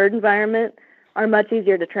 in a herd environment, are much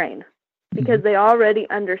easier to train because they already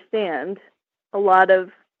understand a lot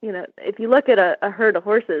of, if you look at a herd of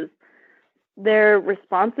horses, they're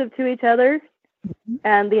responsive to each other.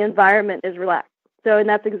 and the environment is relaxed. So, and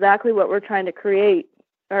that's exactly what we're trying to create,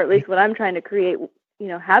 or at least what I'm trying to create,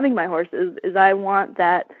 having my horses, is I want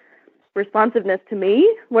that responsiveness to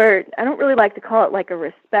me, where I don't really like to call it like a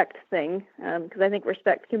respect thing, because I think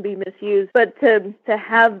respect can be misused, but to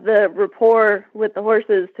have the rapport with the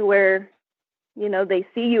horses to where, they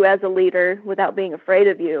see you as a leader without being afraid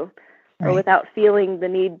of you, or without feeling the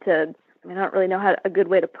need to, I don't really know a good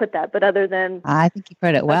way to put that, but other than... I think you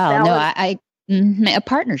put it well. No, a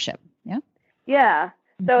partnership. Yeah. Yeah.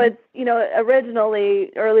 So it's,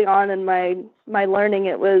 originally early on in my learning,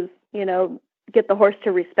 it was, get the horse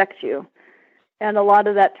to respect you. And a lot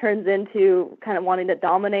of that turns into kind of wanting to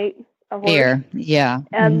dominate a horse. Yeah.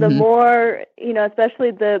 And the more,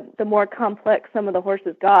 especially the more complex some of the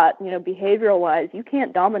horses got, behavioral wise, you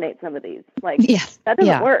can't dominate some of these. Like, that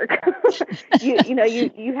doesn't work.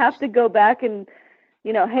 you have to go back and,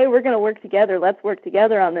 hey, we're going to work together. Let's work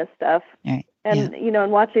together on this stuff. Right. And,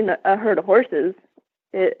 and watching a herd of horses,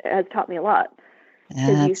 it has taught me a lot.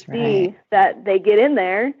 Because you see that they get in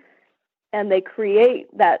there and they create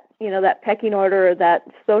that, that pecking order or that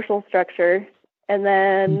social structure, and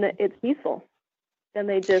then it's peaceful. And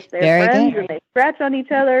they're friends, and they scratch on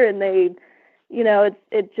each other, and they,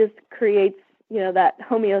 it just creates, that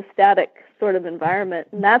homeostatic sort of environment.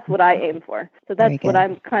 And that's what I aim for. So that's what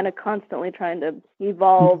I'm kind of constantly trying to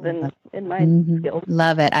evolve in my skills.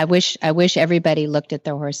 Love it. I wish everybody looked at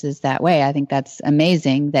their horses that way. I think that's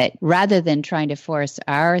amazing, that rather than trying to force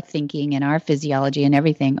our thinking and our physiology and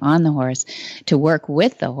everything on the horse, to work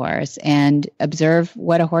with the horse and observe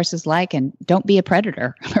what a horse is like, and don't be a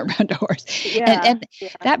predator around a horse. Yeah. And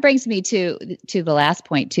that brings me to the last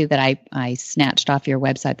point too, that I snatched off your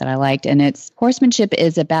website that I liked. And it's horsemanship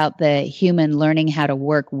is about the human learning how to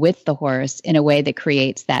work with the horse in a way that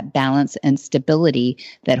creates that balance and stability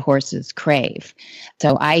that horses crave.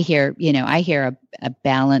 So I hear a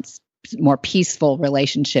balanced, more peaceful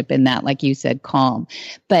relationship in that, like you said, calm.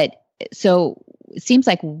 But so it seems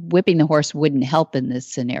like whipping the horse wouldn't help in this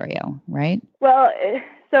scenario, right? Well,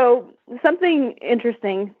 so something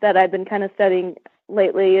interesting that I've been kind of studying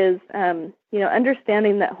lately is,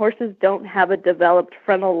 understanding that horses don't have a developed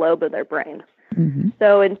frontal lobe of their brain. Mm-hmm.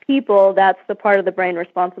 So in people, that's the part of the brain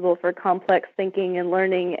responsible for complex thinking and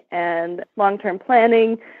learning and long-term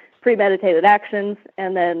planning, premeditated actions.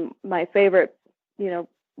 And then my favorite,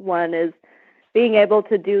 one is being able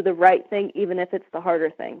to do the right thing, even if it's the harder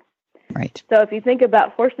thing. Right. So if you think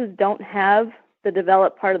about, horses don't have the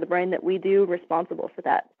developed part of the brain that we do responsible for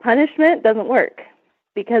that. Punishment doesn't work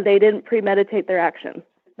because they didn't premeditate their actions.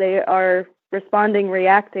 They are responding,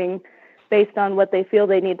 reacting based on what they feel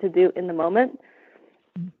they need to do in the moment.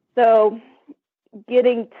 So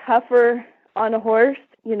getting tougher on a horse,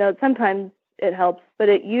 sometimes it helps, but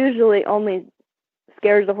it usually only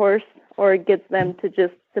scares the horse or gets them to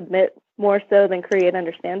just submit more so than create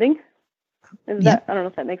understanding. I don't know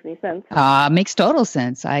if that makes any sense. Makes total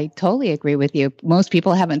sense. I totally agree with you. Most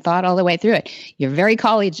people haven't thought all the way through it. You're very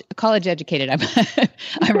college educated.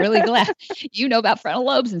 I'm really glad you know about frontal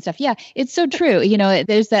lobes and stuff. Yeah, it's so true.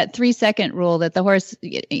 There's that 3-second rule that the horse,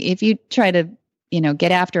 if you try to,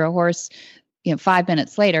 get after a horse, 5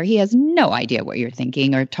 minutes later, he has no idea what you're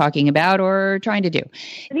thinking or talking about or trying to do.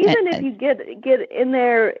 And even if you get in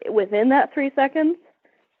there within that 3 seconds,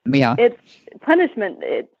 it's punishment.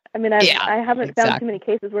 I haven't found too many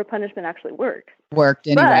cases where punishment actually worked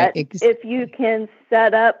anyway. But if you can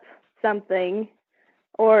set up something,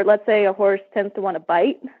 or let's say a horse tends to want to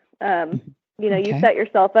bite, you set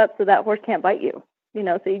yourself up so that horse can't bite you.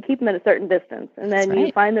 So you keep them at a certain distance, and then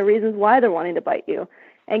you find the reasons why they're wanting to bite you,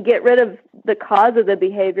 and get rid of the cause of the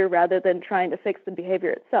behavior rather than trying to fix the behavior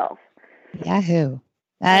itself. Yahoo!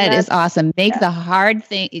 That is awesome. Make the hard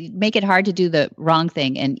thing, make it hard to do the wrong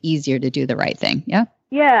thing and easier to do the right thing. Yeah.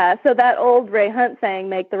 Yeah, so that old Ray Hunt saying,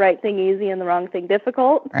 make the right thing easy and the wrong thing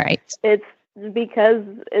difficult. Right. It's because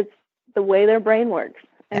it's the way their brain works,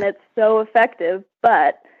 and it's so effective,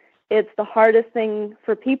 but it's the hardest thing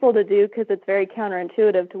for people to do because it's very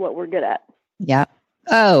counterintuitive to what we're good at. Yeah.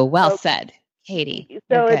 Oh, well said, Katy.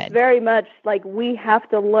 So it's very much like we have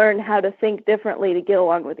to learn how to think differently to get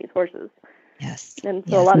along with these horses. Yes. And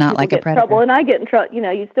so a lot of people get in trouble, and I get in trouble.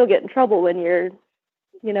 You still get in trouble when you're,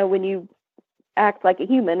 when you act like a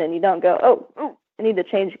human and you don't go, oh, I need to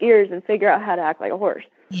change gears and figure out how to act like a horse.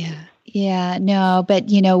 Yeah, no, but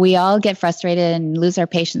we all get frustrated and lose our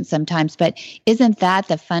patience sometimes, but isn't that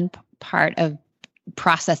the fun part of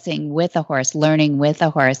processing with a horse, learning with a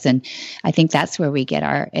horse? And I think that's where we get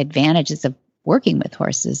our advantages of working with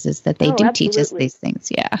horses is that they do teach us these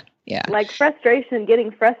things. Yeah. Yeah. Like frustration,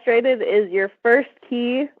 getting frustrated is your first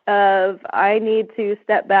key of I need to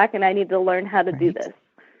step back and I need to learn how to do this,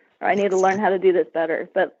 or I need to learn how to do this better.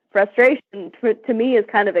 But frustration to me is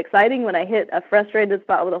kind of exciting when I hit a frustrated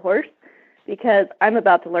spot with a horse, because I'm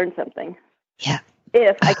about to learn something. Yeah.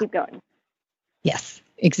 If I keep going. Yes,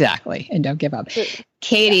 exactly. And don't give up.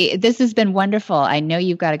 Katy, this has been wonderful. I know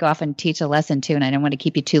you've got to go off and teach a lesson too, and I don't want to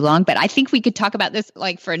keep you too long, but I think we could talk about this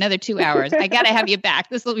like for another 2 hours. I got to have you back.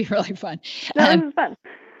 This will be really fun. No, this is fun.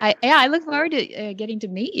 I look forward to getting to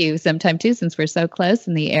meet you sometime too, since we're so close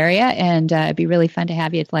in the area, and it'd be really fun to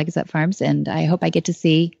have you at Flags Up Farms. And I hope I get to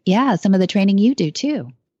see, some of the training you do too.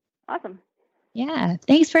 Awesome. Yeah.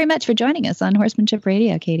 Thanks very much for joining us on Horsemanship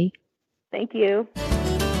Radio, Katy. Thank you.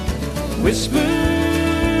 Whisper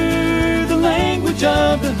the language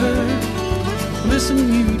of the herd.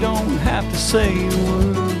 Listen, you don't have to say a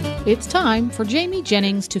word. It's time for Jamie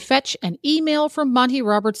Jennings to fetch an email from Monty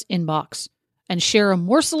Roberts' inbox and share a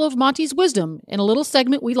morsel of Monty's wisdom in a little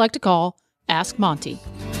segment we like to call Ask Monty.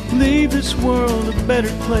 Leave this world a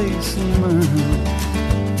better place than mine.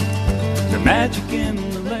 The magic in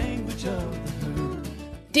the language of the herd.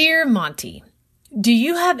 Dear Monty, do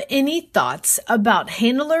you have any thoughts about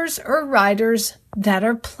handlers or riders that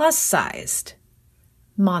are plus-sized?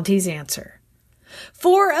 Monty's answer.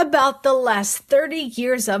 For about the last 30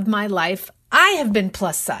 years of my life, I have been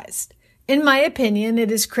plus-sized. In my opinion,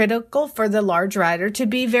 it is critical for the large rider to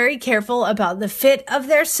be very careful about the fit of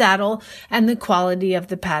their saddle and the quality of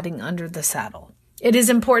the padding under the saddle. It is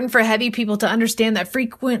important for heavy people to understand that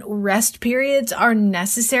frequent rest periods are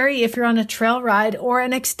necessary if you're on a trail ride or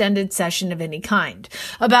an extended session of any kind.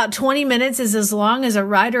 About 20 minutes is as long as a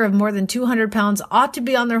rider of more than 200 pounds ought to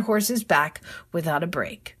be on their horse's back without a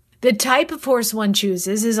break. The type of horse one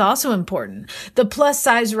chooses is also important. The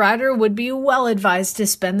plus-size rider would be well advised to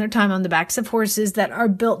spend their time on the backs of horses that are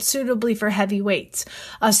built suitably for heavy weights.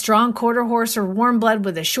 A strong quarter horse or warm blood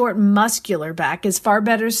with a short, muscular back is far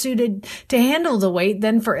better suited to handle the weight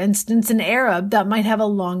than, for instance, an Arab that might have a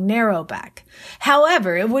long, narrow back.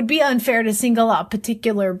 However, it would be unfair to single out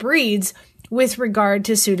particular breeds with regard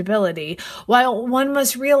to suitability. While one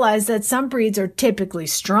must realize that some breeds are typically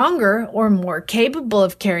stronger or more capable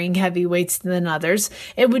of carrying heavy weights than others,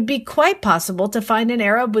 it would be quite possible to find an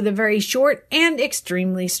Arab with a very short and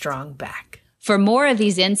extremely strong back. For more of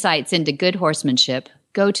these insights into good horsemanship,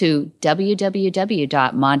 go to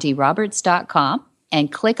www.montyroberts.com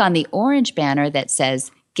and click on the orange banner that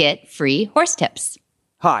says Get Free Horse Tips.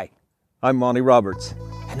 Hi, I'm Monty Roberts,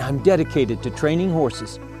 and I'm dedicated to training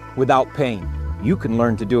horses without pain. You can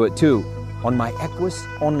learn to do it too on my EQUUS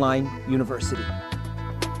Online University.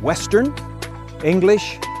 Western,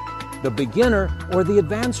 English, the beginner, or the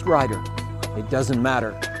advanced rider. It doesn't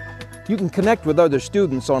matter. You can connect with other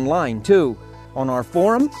students online too, on our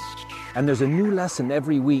forum, and there's a new lesson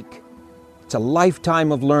every week. It's a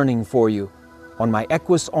lifetime of learning for you on my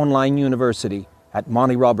EQUUS Online University at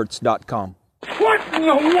montyroberts.com. What in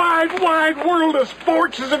the wide, wide world of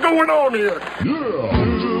sports is going on here?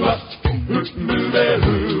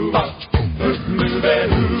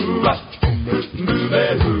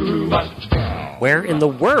 Where in the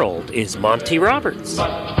world is Monty Roberts?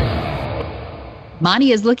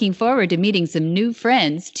 Monty is looking forward to meeting some new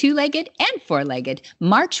friends, two-legged and four-legged.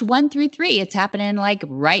 March 1 through 3, it's happening like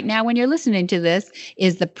right now when you're listening to this,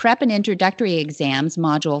 is the Prep and Introductory Exams,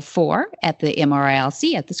 Module 4 at the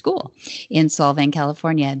MRILC at the school in Solvang,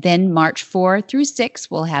 California. Then March 4 through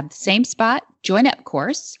 6, we'll have the same spot, join-up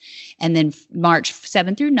course. And then March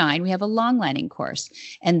 7 through 9, we have a long-lining course.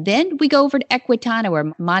 And then we go over to Equitana,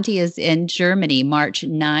 where Monty is in Germany, March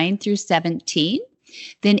 9 through 17.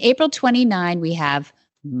 Then April 29, we have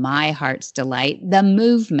My Heart's Delight, The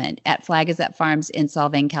Movement at Flag Is Up Farms in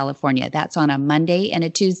Solvang, California. That's on a Monday and a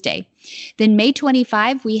Tuesday. Then May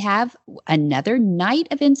 25, we have another Night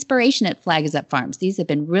of Inspiration at Flag Is Up Farms. These have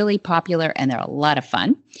been really popular and they're a lot of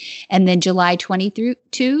fun. And then July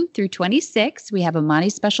 22 through 26, we have a Monty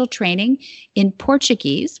special training in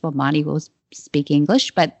Portuguese. Well, Monty will speak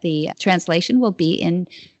English, but the translation will be in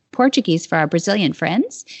Portuguese for our Brazilian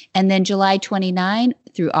friends. And then July 29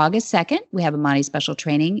 through August 2nd, we have a Monty special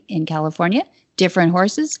training in California. Different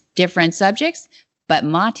horses, different subjects, but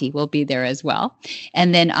Monty will be there as well.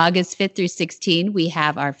 And then August 5th through 16, we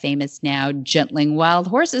have our famous now Gentling Wild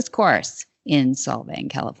Horses course in Solvang,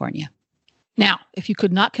 California. Now, if you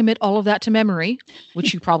could not commit all of that to memory,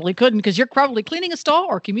 which you probably couldn't because you're probably cleaning a stall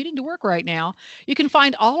or commuting to work right now, you can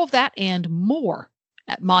find all of that and more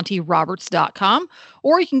at montyroberts.com,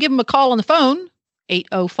 or you can give them a call on the phone,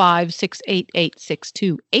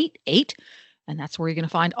 805-688-6288, And that's where you're going to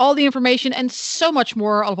find all the information and so much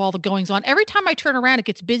more of all the goings on. Every time I turn around, it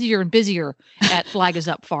gets busier and busier at Flag Is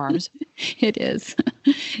Up Farms. It is.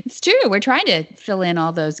 It's true. We're trying to fill in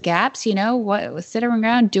all those gaps. Sitting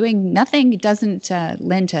around doing nothing doesn't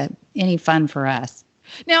lend to any fun for us.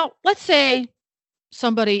 Now, let's say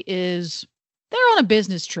somebody they're on a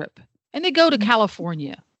business trip and they go to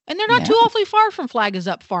California and they're not too awfully far from Flag Is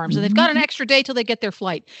Up Farms and they've got an extra day till they get their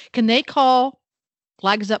flight. Can they call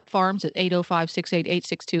Flag Is Up Farms at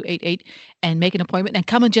 805-688-6288 and make an appointment and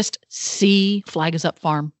come and just see Flag Is Up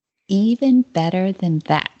Farm? Even better than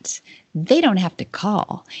that, they don't have to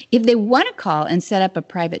call. If they want to call and set up a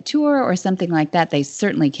private tour or something like that, they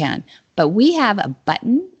certainly can. But we have a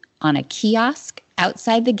button on a kiosk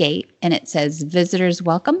outside the gate, and it says visitors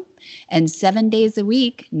welcome. And 7 days a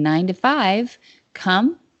week, 9 to 5,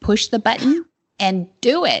 come, push the button, and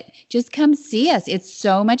do it. Just come see us. It's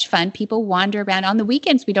so much fun. People wander around. On the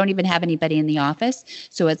weekends, we don't even have anybody in the office.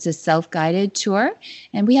 So it's a self-guided tour.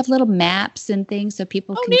 And we have little maps and things so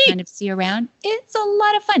people can kind of see around. It's a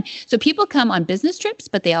lot of fun. So people come on business trips,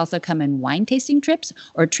 but they also come in wine tasting trips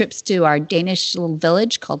or trips to our Danish little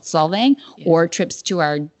village called Solvang or trips to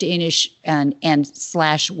our Danish and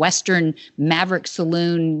 / Western Maverick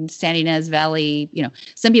Saloon, San Ynez Valley.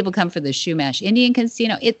 Some people come for the Shumash Indian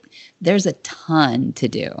Casino. There's a ton to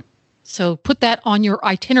do. So put that on your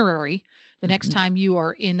itinerary the next time you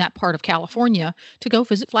are in that part of California to go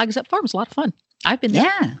visit Flag Is Up Farms. A lot of fun. I've been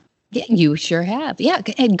there. Yeah, you sure have. Yeah,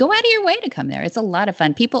 and go out of your way to come there. It's a lot of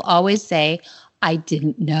fun. People always say, I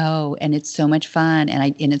didn't know, and it's so much fun,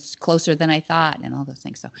 and it's closer than I thought, and all those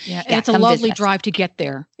things. So yeah, it's a lovely drive to get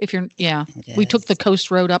there. We took the coast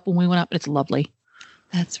road up when we went up. It's lovely.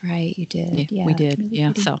 That's right, you did. Yeah, we did.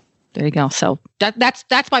 Yeah, so there you go. So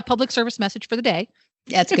that's my public service message for the day.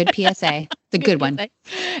 That's a good PSA. The good one.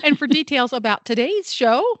 And for details about today's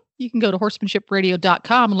show, you can go to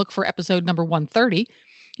horsemanshipradio.com and look for episode number 130.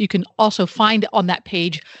 You can also find on that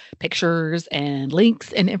page pictures and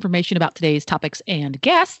links and information about today's topics and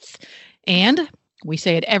guests. And we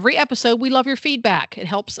say at every episode, we love your feedback. It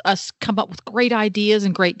helps us come up with great ideas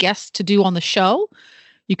and great guests to do on the show.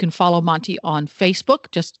 You can follow Monty on Facebook.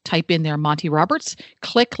 Just type in there Monty Roberts.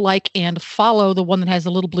 Click like and follow the one that has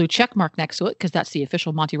a little blue check mark next to it because that's the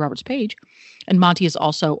official Monty Roberts page. And Monty is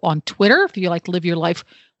also on Twitter. If you like to live your life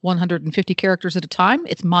 150 characters at a time,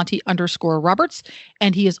 it's Monty_Roberts.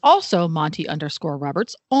 And he is also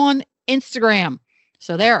Monty_Roberts on Instagram.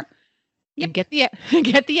 So there, you get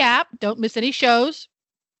the app. Don't miss any shows.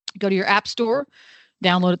 Go to your app store.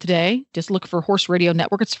 Download it today. Just look for Horse Radio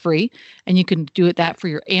Network. It's free. And you can do that for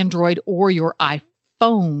your Android or your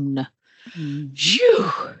iPhone.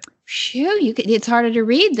 Shoo. It's harder to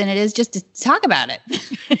read than it is just to talk about it.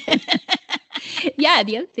 Yeah,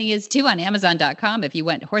 the other thing is, too, on Amazon.com, if you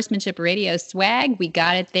want Horsemanship Radio swag, we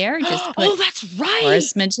got it there. Just put that's right.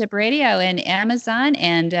 Horsemanship Radio in Amazon.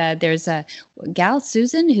 And there's a gal,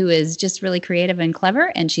 Susan, who is just really creative and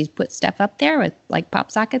clever. And she's put stuff up there with like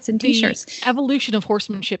pop sockets and T-shirts. The Evolution of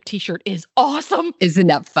Horsemanship T-shirt is awesome. Isn't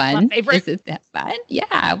that fun? My favorite. Isn't that fun?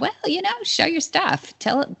 Yeah. Well, show your stuff.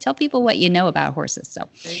 Tell people what you know about horses. So,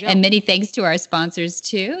 and many thanks to our sponsors,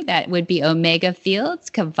 too. That would be Omega Fields,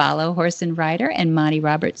 Cavallo Horse and Rider, and Monty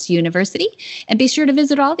Roberts University. And be sure to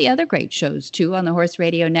visit all the other great shows, too, on the Horse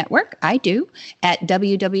Radio Network. I do at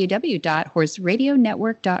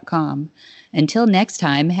www.horseradionetwork.com. Until next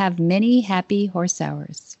time, have many happy horse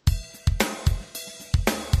hours.